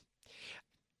 Alabama.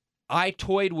 I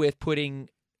toyed with putting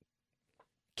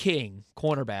King,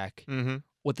 cornerback,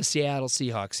 with the Seattle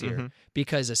Seahawks here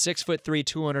because a 6'3",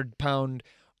 200-pound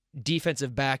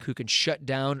defensive back who can shut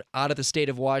down out of the state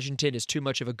of Washington is too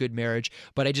much of a good marriage,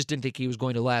 but I just didn't think he was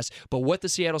going to last. But what the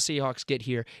Seattle Seahawks get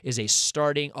here is a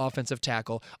starting offensive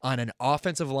tackle on an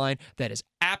offensive line that is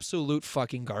absolute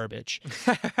fucking garbage.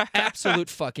 Absolute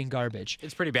fucking garbage.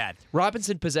 It's pretty bad.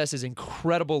 Robinson possesses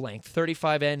incredible length,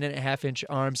 35.5-inch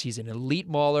arms. He's an elite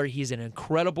mauler. He's an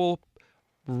incredible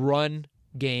run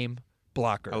game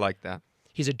blocker. I like that.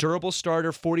 He's a durable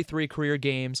starter, 43 career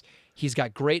games. He's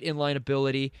got great inline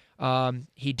ability.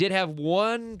 He did have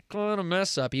one kind of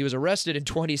mess up. He was arrested in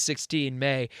 2016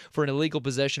 May for an illegal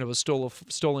possession of a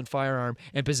stolen firearm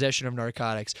and possession of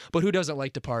narcotics. But who doesn't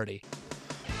like to party?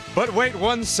 But wait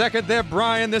 1 second there,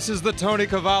 Brian. This is the Tony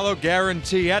Cavallo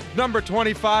guarantee. At number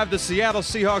 25, the Seattle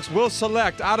Seahawks will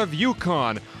select out of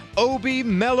UConn, Obi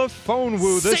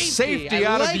Melifonwu, the safety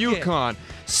out of UConn.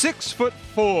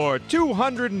 6'4",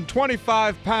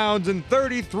 225 pounds, and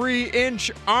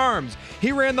 33-inch arms.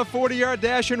 He ran the 40-yard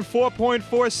dash in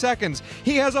 4.4 seconds.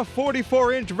 He has a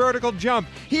 44-inch vertical jump.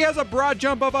 He has a broad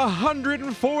jump of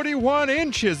 141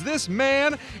 inches. This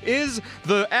man is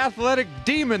the athletic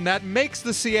demon that makes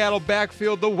the Seattle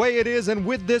backfield the way it is, and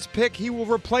with this pick, he will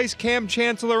replace Cam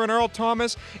Chancellor and Earl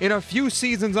Thomas in a few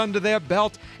seasons under their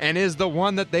belt and is the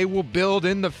one that they will build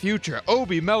in the future.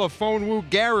 Obi Melifonwu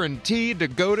guaranteed to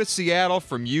go to Seattle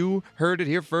from you. Heard it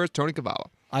here first, Tony Cavallo.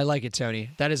 I like it,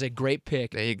 Tony. That is a great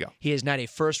pick. There you go. He is not a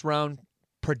first-round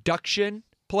production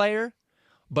player,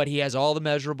 but he has all the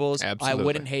measurables. Absolutely. I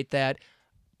wouldn't hate that.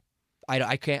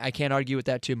 I can't argue with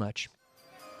that too much.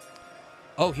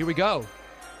 Oh, here we go.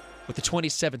 With the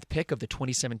 27th pick of the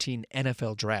 2017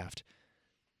 NFL Draft,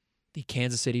 the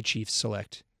Kansas City Chiefs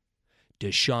select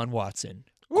Deshaun Watson,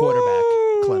 quarterback,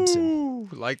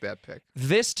 Clemson. Like that pick.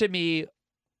 This, to me,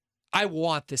 I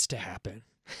want this to happen.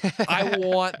 I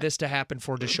want this to happen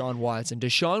for Deshaun Watson.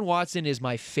 Deshaun Watson is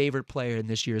my favorite player in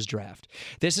this year's draft.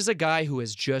 This is a guy who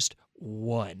has just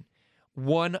won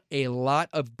a lot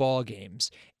of ball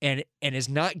games and is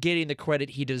not getting the credit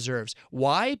he deserves.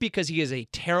 Why? Because he is a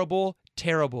terrible,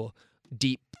 terrible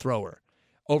deep thrower.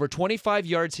 Over 25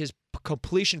 yards, his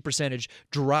completion percentage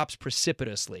drops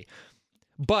precipitously.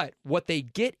 But what they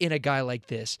get in a guy like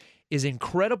this is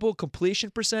incredible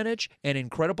completion percentage and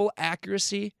incredible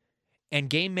accuracy and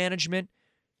game management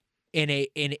in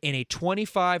a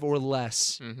 25 or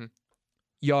less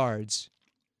yards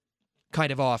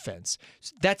kind of offense.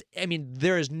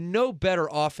 There is no better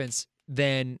offense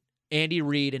than Andy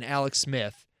Reid and Alex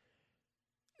Smith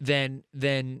than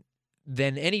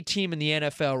any team in the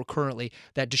NFL currently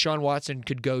that Deshaun Watson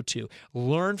could go to,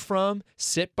 learn from,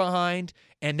 sit behind,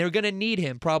 and they're going to need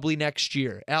him probably next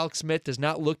year. Alex Smith does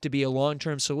not look to be a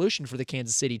long-term solution for the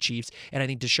Kansas City Chiefs, and I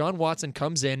think Deshaun Watson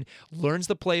comes in, learns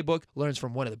the playbook, learns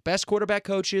from one of the best quarterback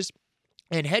coaches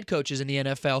and head coaches in the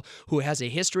NFL who has a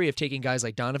history of taking guys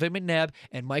like Donovan McNabb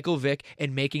and Michael Vick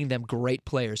and making them great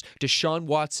players. Deshaun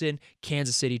Watson,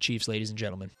 Kansas City Chiefs, ladies and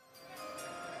gentlemen.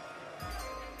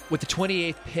 With the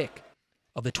 28th pick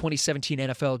of the 2017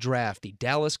 NFL Draft, the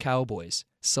Dallas Cowboys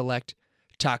select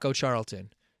Taco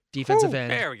Charlton, defensive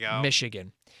end, there we go.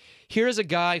 Michigan. Here's a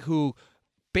guy who,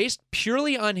 based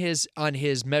purely on his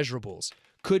measurables,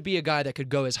 could be a guy that could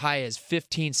go as high as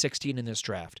 15, 16 in this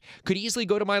draft. Could easily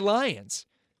go to my Lions.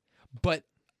 But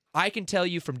I can tell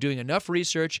you from doing enough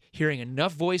research, hearing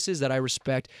enough voices that I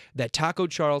respect, that Taco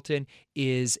Charlton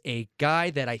is a guy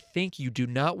that I think you do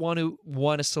not want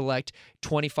to select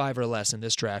 25 or less in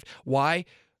this draft. Why?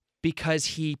 Because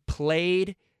he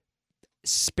played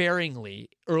sparingly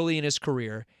early in his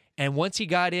career, and once he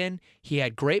got in, he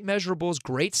had great measurables,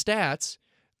 great stats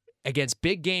against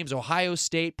big games. Ohio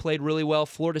State played really well,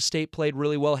 Florida State played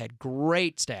really well, had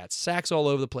great stats, sacks all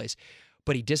over the place.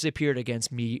 But he disappeared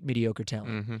against mediocre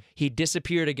talent. Mm-hmm. He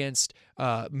disappeared against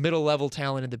middle-level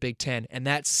talent in the Big Ten, and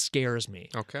that scares me.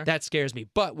 Okay. That scares me.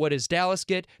 But what does Dallas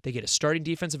get? They get a starting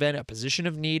defensive end, a position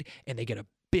of need, and they get a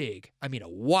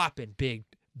whopping big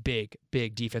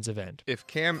defensive end. If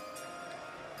Cam...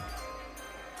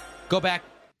 Go back,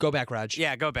 Raj.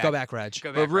 Yeah, go back. Go back, Raj.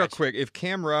 Go But back, real Raj. quick, if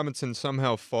Cam Robinson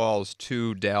somehow falls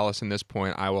to Dallas in this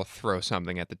point, I will throw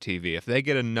something at the TV. If they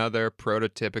get another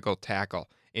prototypical tackle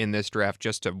in this draft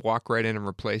just to walk right in and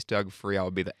replace Doug Free, I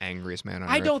will be the angriest man on earth.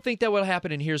 I don't think that will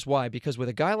happen, and here's why. Because with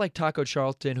a guy like Taco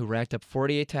Charlton, who racked up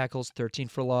 48 tackles, 13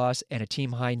 for loss, and a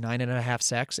team high 9.5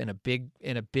 sacks in a big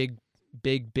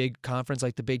conference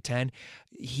like the Big Ten,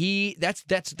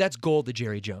 that's gold to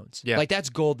Jerry Jones. Yeah. Like that's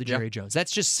gold to Jerry Jones.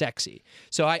 That's just sexy.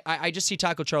 So I just see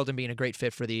Taco Charlton being a great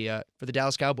fit for the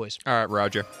Dallas Cowboys, All right,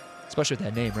 Roger. especially with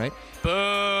that name, right?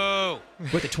 Boo!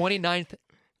 With the 29th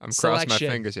I'm crossing my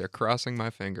selection fingers here. Crossing my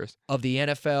fingers. of the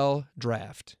NFL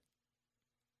draft,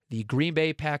 the Green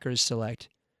Bay Packers select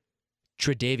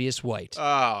Tre'Davious White,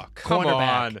 Oh, come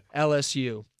cornerback, on.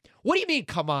 LSU. What do you mean?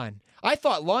 Come on. I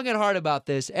thought long and hard about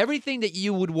this. Everything that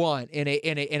you would want in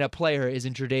a player is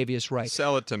in Tre'Davious White.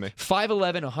 Sell it to me.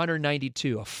 5'11",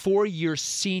 192, a fourth year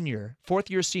senior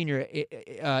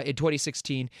in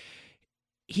 2016.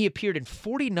 He appeared in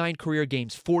 49 career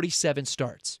games, 47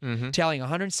 starts, tallying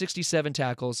 167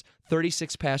 tackles,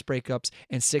 36 pass breakups,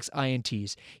 and 6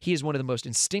 INTs. He is one of the most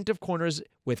instinctive corners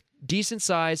with decent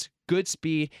size, good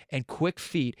speed, and quick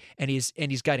feet, and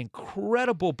he's got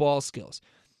incredible ball skills.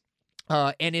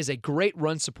 And is a great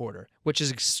run supporter, which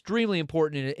is extremely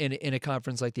important in a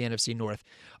conference like the NFC North.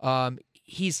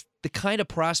 He's the kind of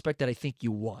prospect that I think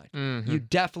you want. You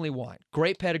definitely want.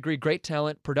 Great pedigree, great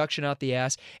talent, production out the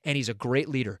ass, and he's a great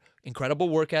leader. Incredible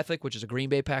work ethic, which is a Green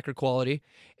Bay Packer quality,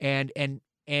 and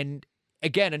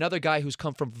again, another guy who's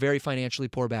come from a very financially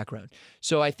poor background.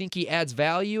 So I think he adds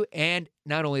value, and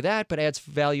not only that, but adds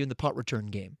value in the punt return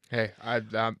game. Hey,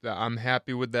 I'm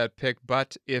happy with that pick,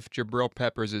 but if Jabril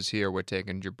Peppers is here, we're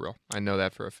taking Jabril. I know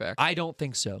that for a fact. I don't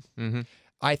think so. Mm-hmm.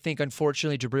 I think,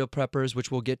 unfortunately, Jabril Peppers,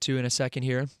 which we'll get to in a second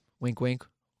here, wink, wink,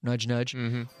 nudge, nudge,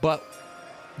 but...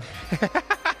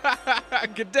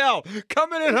 Goodell,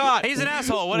 coming in hot. He's an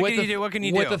asshole. What can you do? What can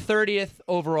you with do? the 30th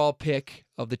overall pick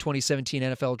of the 2017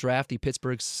 NFL Draft, the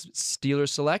Pittsburgh Steelers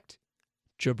select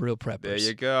Jabril Peppers.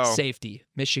 There you go. Safety,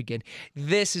 Michigan.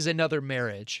 This is another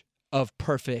marriage of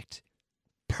perfect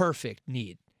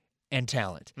need and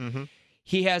talent. Mm-hmm.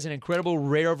 He has an incredible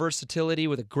rare versatility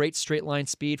with a great straight line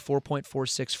speed,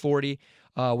 4.4640.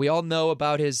 We all know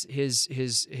about his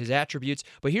attributes,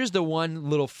 but here's the one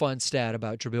little fun stat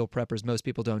about Jabril Peppers most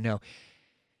people don't know.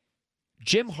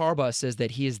 Jim Harbaugh says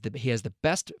that he has the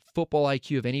best football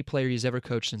IQ of any player he's ever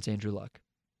coached since Andrew Luck.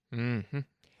 Mm-hmm.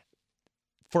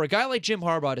 For a guy like Jim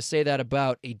Harbaugh to say that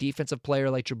about a defensive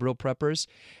player like Jabril Peppers,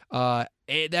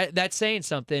 that's saying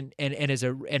something, and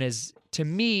is to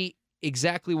me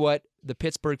exactly what the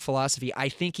Pittsburgh philosophy. I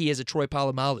think he is a Troy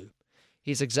Polamalu.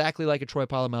 He's exactly like a Troy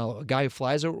Polamalu, a guy who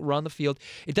flies around the field.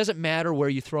 It doesn't matter where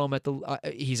you throw him at the.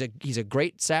 He's a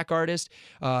great sack artist,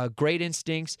 great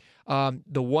instincts.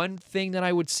 The one thing that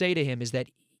I would say to him is that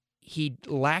he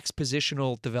lacks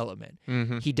positional development.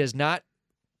 Mm-hmm. He does not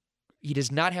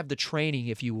have the training,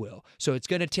 if you will. So it's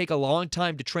going to take a long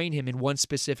time to train him in one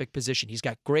specific position. He's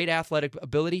got great athletic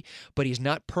ability, but he's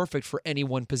not perfect for any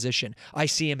one position. I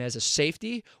see him as a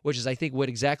safety, which is, I think,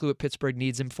 exactly what Pittsburgh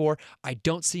needs him for. I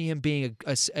don't see him being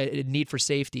a need for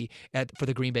safety for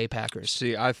the Green Bay Packers.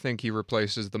 See, I think he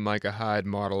replaces the Micah Hyde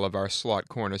model of our slot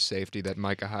corner safety that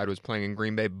Micah Hyde was playing in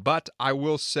Green Bay. But I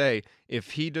will say,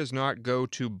 if he does not go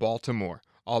to Baltimore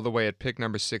all the way at pick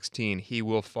number 16, he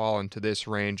will fall into this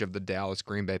range of the Dallas,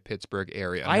 Green Bay, Pittsburgh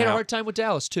area. I had a hard time with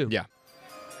Dallas, too. Yeah.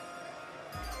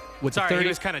 With Sorry, the he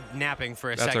was kind of napping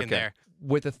for a second okay. there.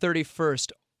 With the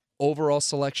 31st overall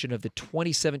selection of the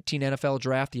 2017 NFL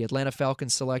Draft, the Atlanta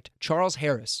Falcons select Charles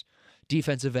Harris,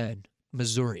 defensive end,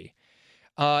 Missouri.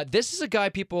 This is a guy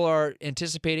people are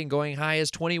anticipating going high as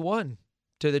 21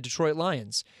 to the Detroit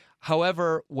Lions.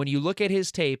 However, when you look at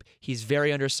his tape, he's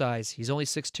very undersized. He's only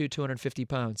 6'2", 250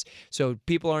 pounds. So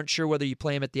people aren't sure whether you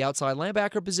play him at the outside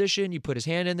linebacker position, you put his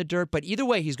hand in the dirt, but either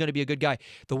way, he's going to be a good guy.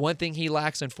 The one thing he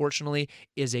lacks, unfortunately,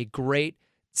 is a great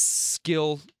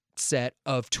skill set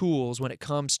of tools when it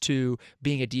comes to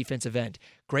being a defensive end.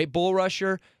 Great bull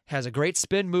rusher, has a great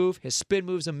spin move. His spin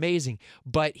move's amazing,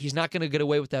 but he's not going to get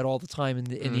away with that all the time in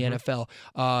the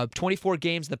NFL. 24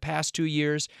 games in the past 2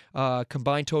 years,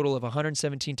 combined total of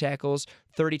 117 tackles,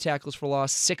 30 tackles for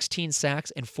loss, 16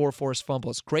 sacks, and 4 forced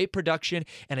fumbles. Great production,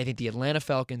 and I think the Atlanta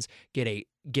Falcons get a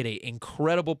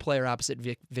incredible player opposite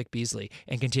Vic Beasley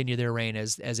and continue their reign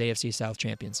as AFC South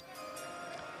champions.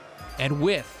 And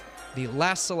with the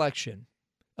last selection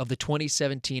of the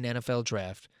 2017 NFL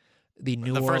Draft, the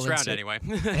first round anyway.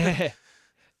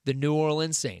 The New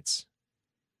Orleans Saints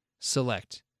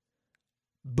select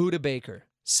Budda Baker,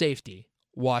 safety,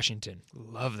 Washington.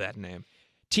 Love that name.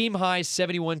 Team high,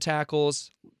 71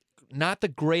 tackles. Not the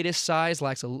greatest size,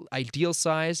 lacks an ideal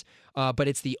size, but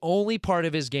it's the only part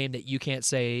of his game that you can't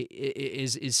say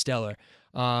is stellar.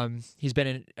 He's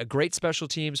been a great special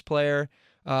teams player,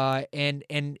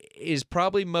 and is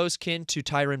probably most kin to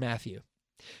Tyrann Mathieu.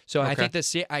 So Okay. I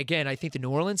think the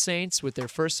New Orleans Saints, with their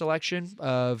first selection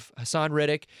of Hassan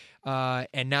Riddick,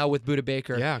 and now with Budda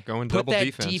Baker, going put double that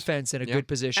defense. in a good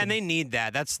position. And they need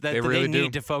that. They They really do.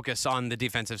 need to focus on the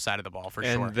defensive side of the ball for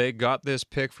And sure. they got this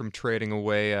pick from trading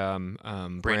away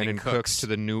Brandon Cooks to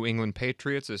the New England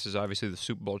Patriots. This is obviously the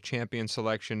Super Bowl champion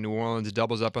selection. New Orleans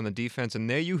doubles up on the defense, and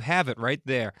there you have it right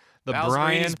there. The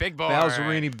Balzerini's big board.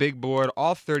 Balzerini big board,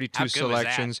 all 32 How good was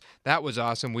selections. That was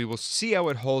awesome. We will see how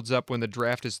it holds up when the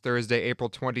draft is Thursday,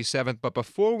 April 27th. But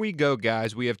before we go,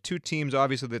 guys, we have two teams,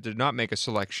 obviously, that did not make a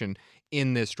selection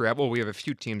in this draft. Well, we have a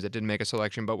few teams that didn't make a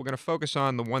selection, but we're going to focus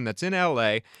on the one that's in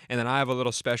L.A., and then I have a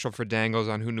little special for Dangles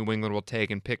on who New England will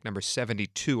take and pick number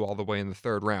 72 all the way in the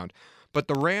third round. But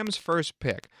the Rams' first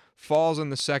pick falls in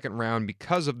the second round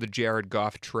because of the Jared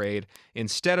Goff trade.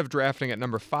 Instead of drafting at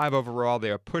number 5 overall,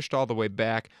 they are pushed all the way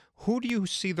back. Who do you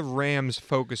see the Rams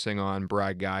focusing on,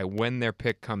 Bry Guy, when their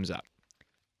pick comes up?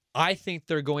 I think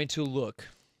they're going to look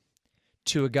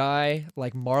to a guy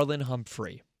like Marlon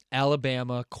Humphrey,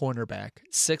 Alabama cornerback,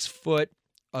 6 foot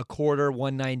a quarter,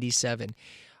 197.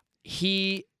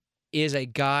 He is a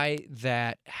guy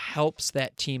that helps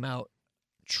that team out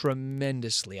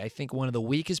tremendously. I think one of the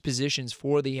weakest positions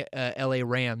for the LA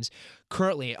Rams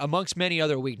currently, amongst many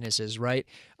other weaknesses, right,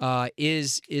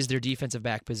 is their defensive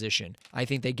back position. I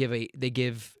think they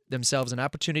give themselves an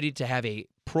opportunity to have a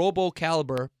Pro Bowl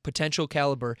potential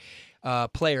caliber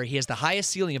player. He has the highest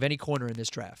ceiling of any corner in this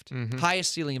draft.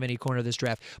 Highest ceiling of any corner of this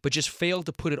draft, but just failed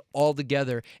to put it all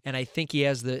together. And I think he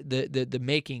has the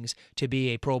makings to be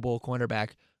a Pro Bowl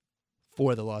cornerback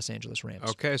for the Los Angeles Rams.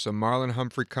 Okay, so Marlon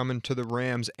Humphrey coming to the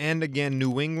Rams. And again,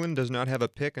 New England does not have a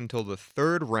pick until the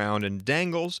third round. And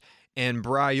Dangles and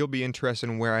Bry, you'll be interested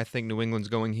in where I think New England's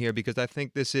going here, because I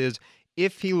think this is,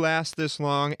 if he lasts this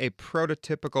long, a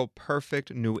prototypical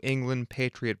perfect New England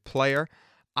Patriot player.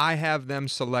 I have them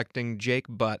selecting Jake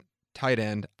Butt, tight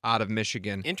end out of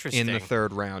Michigan, in the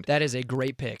third round. That is a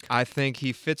great pick. I think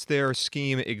he fits their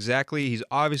scheme exactly. He's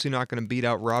obviously not going to beat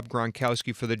out Rob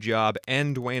Gronkowski for the job,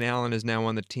 and Dwayne Allen is now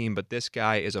on the team, but this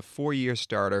guy is a 4-year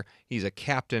starter. He's a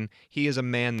captain. He is a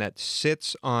man that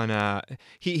sits on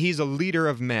he's a leader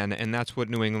of men, and that's what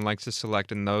New England likes to select,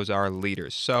 and those are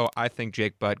leaders. So I think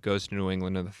Jake Butt goes to New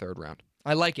England in the third round.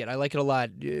 I like it. I like it a lot.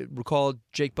 Recall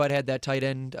Jake Butt had that tight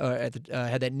end,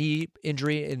 had that knee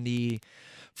injury in the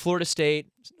Florida State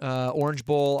Orange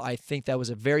Bowl. I think that was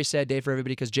a very sad day for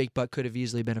everybody because Jake Butt could have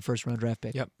easily been a first-round draft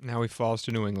pick. Yep, now he falls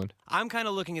to New England. I'm kind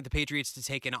of looking at the Patriots to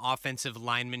take an offensive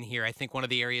lineman here. I think one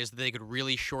of the areas that they could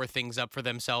really shore things up for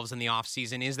themselves in the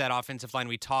offseason is that offensive line.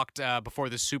 We talked before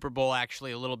the Super Bowl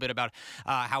actually a little bit about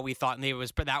how we thought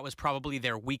that was probably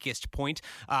their weakest point.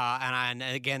 And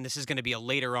again, this is going to be a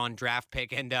later on draft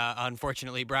pick. And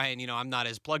unfortunately, Brian, I'm not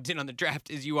as plugged in on the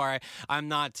draft as you are. I'm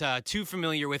not too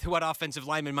familiar with what offensive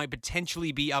lineman might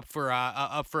potentially be up for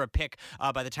a pick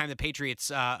by the time the Patriots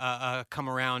come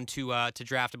around to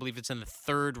draft. I believe it's in the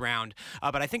third round.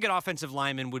 But I think an offensive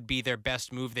lineman would be their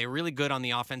best move. They're really good on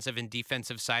the offensive and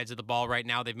defensive sides of the ball right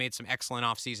now. They've made some excellent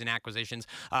offseason acquisitions.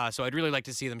 So I'd really like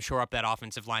to see them shore up that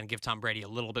offensive line, give Tom Brady a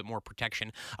little bit more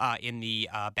protection in the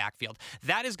backfield.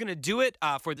 That is going to do it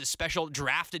for the special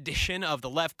draft edition of the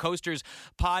Left Coasters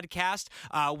podcast.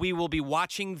 We will be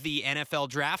watching the NFL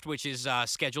draft, which is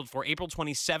scheduled for April 27th.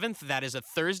 27th. That is a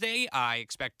Thursday. I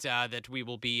expect that we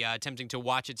will be attempting to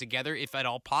watch it together, if at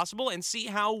all possible, and see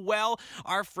how well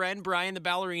our friend Brian the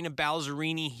Ballerina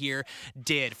Balzerini here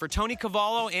did. For Tony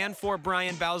Cavallo and for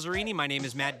Brian Balzerini, my name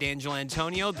is Matt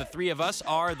D'Angelantonio. The three of us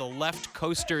are the Left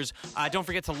Coasters. Don't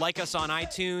forget to like us on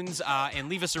iTunes and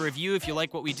leave us a review if you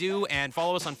like what we do, and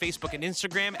follow us on Facebook and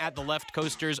Instagram at the Left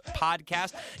Coasters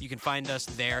Podcast. You can find us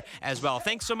there as well.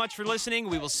 Thanks so much for listening.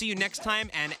 We will see you next time,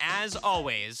 and as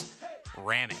always,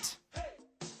 ram it.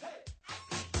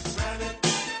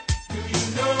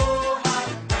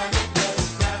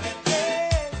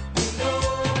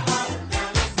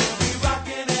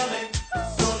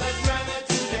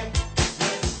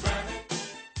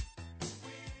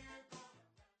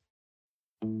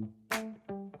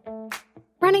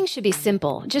 Running should be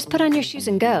simple. Just put on your shoes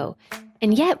and go.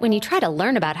 And yet, when you try to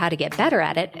learn about how to get better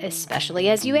at it, especially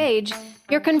as you age,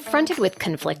 you're confronted with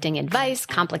conflicting advice,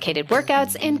 complicated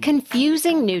workouts, and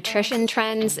confusing nutrition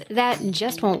trends that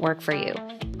just won't work for you.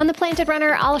 On The Planted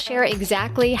Runner, I'll share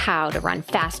exactly how to run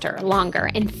faster,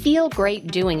 longer, and feel great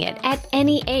doing it at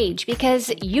any age,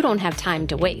 because you don't have time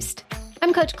to waste.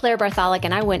 I'm Coach Claire Bartholic,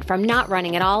 and I went from not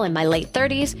running at all in my late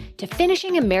 30s to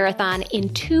finishing a marathon in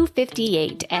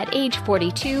 2:58 at age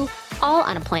 42, all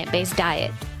on a plant-based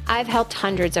diet. I've helped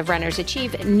hundreds of runners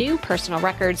achieve new personal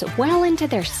records well into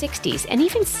their 60s and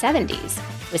even 70s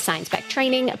with science-backed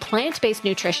training, plant-based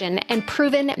nutrition, and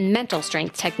proven mental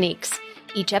strength techniques.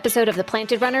 Each episode of The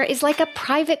Planted Runner is like a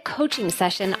private coaching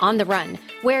session on the run,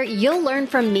 where you'll learn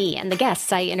from me and the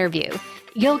guests I interview.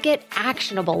 You'll get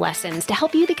actionable lessons to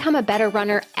help you become a better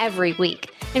runner every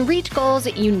week and reach goals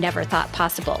that you never thought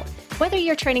possible. Whether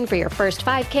you're training for your first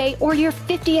 5K or your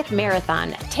 50th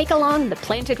marathon, take along The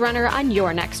Planted Runner on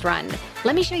your next run.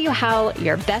 Let me show you how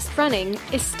your best running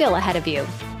is still ahead of you.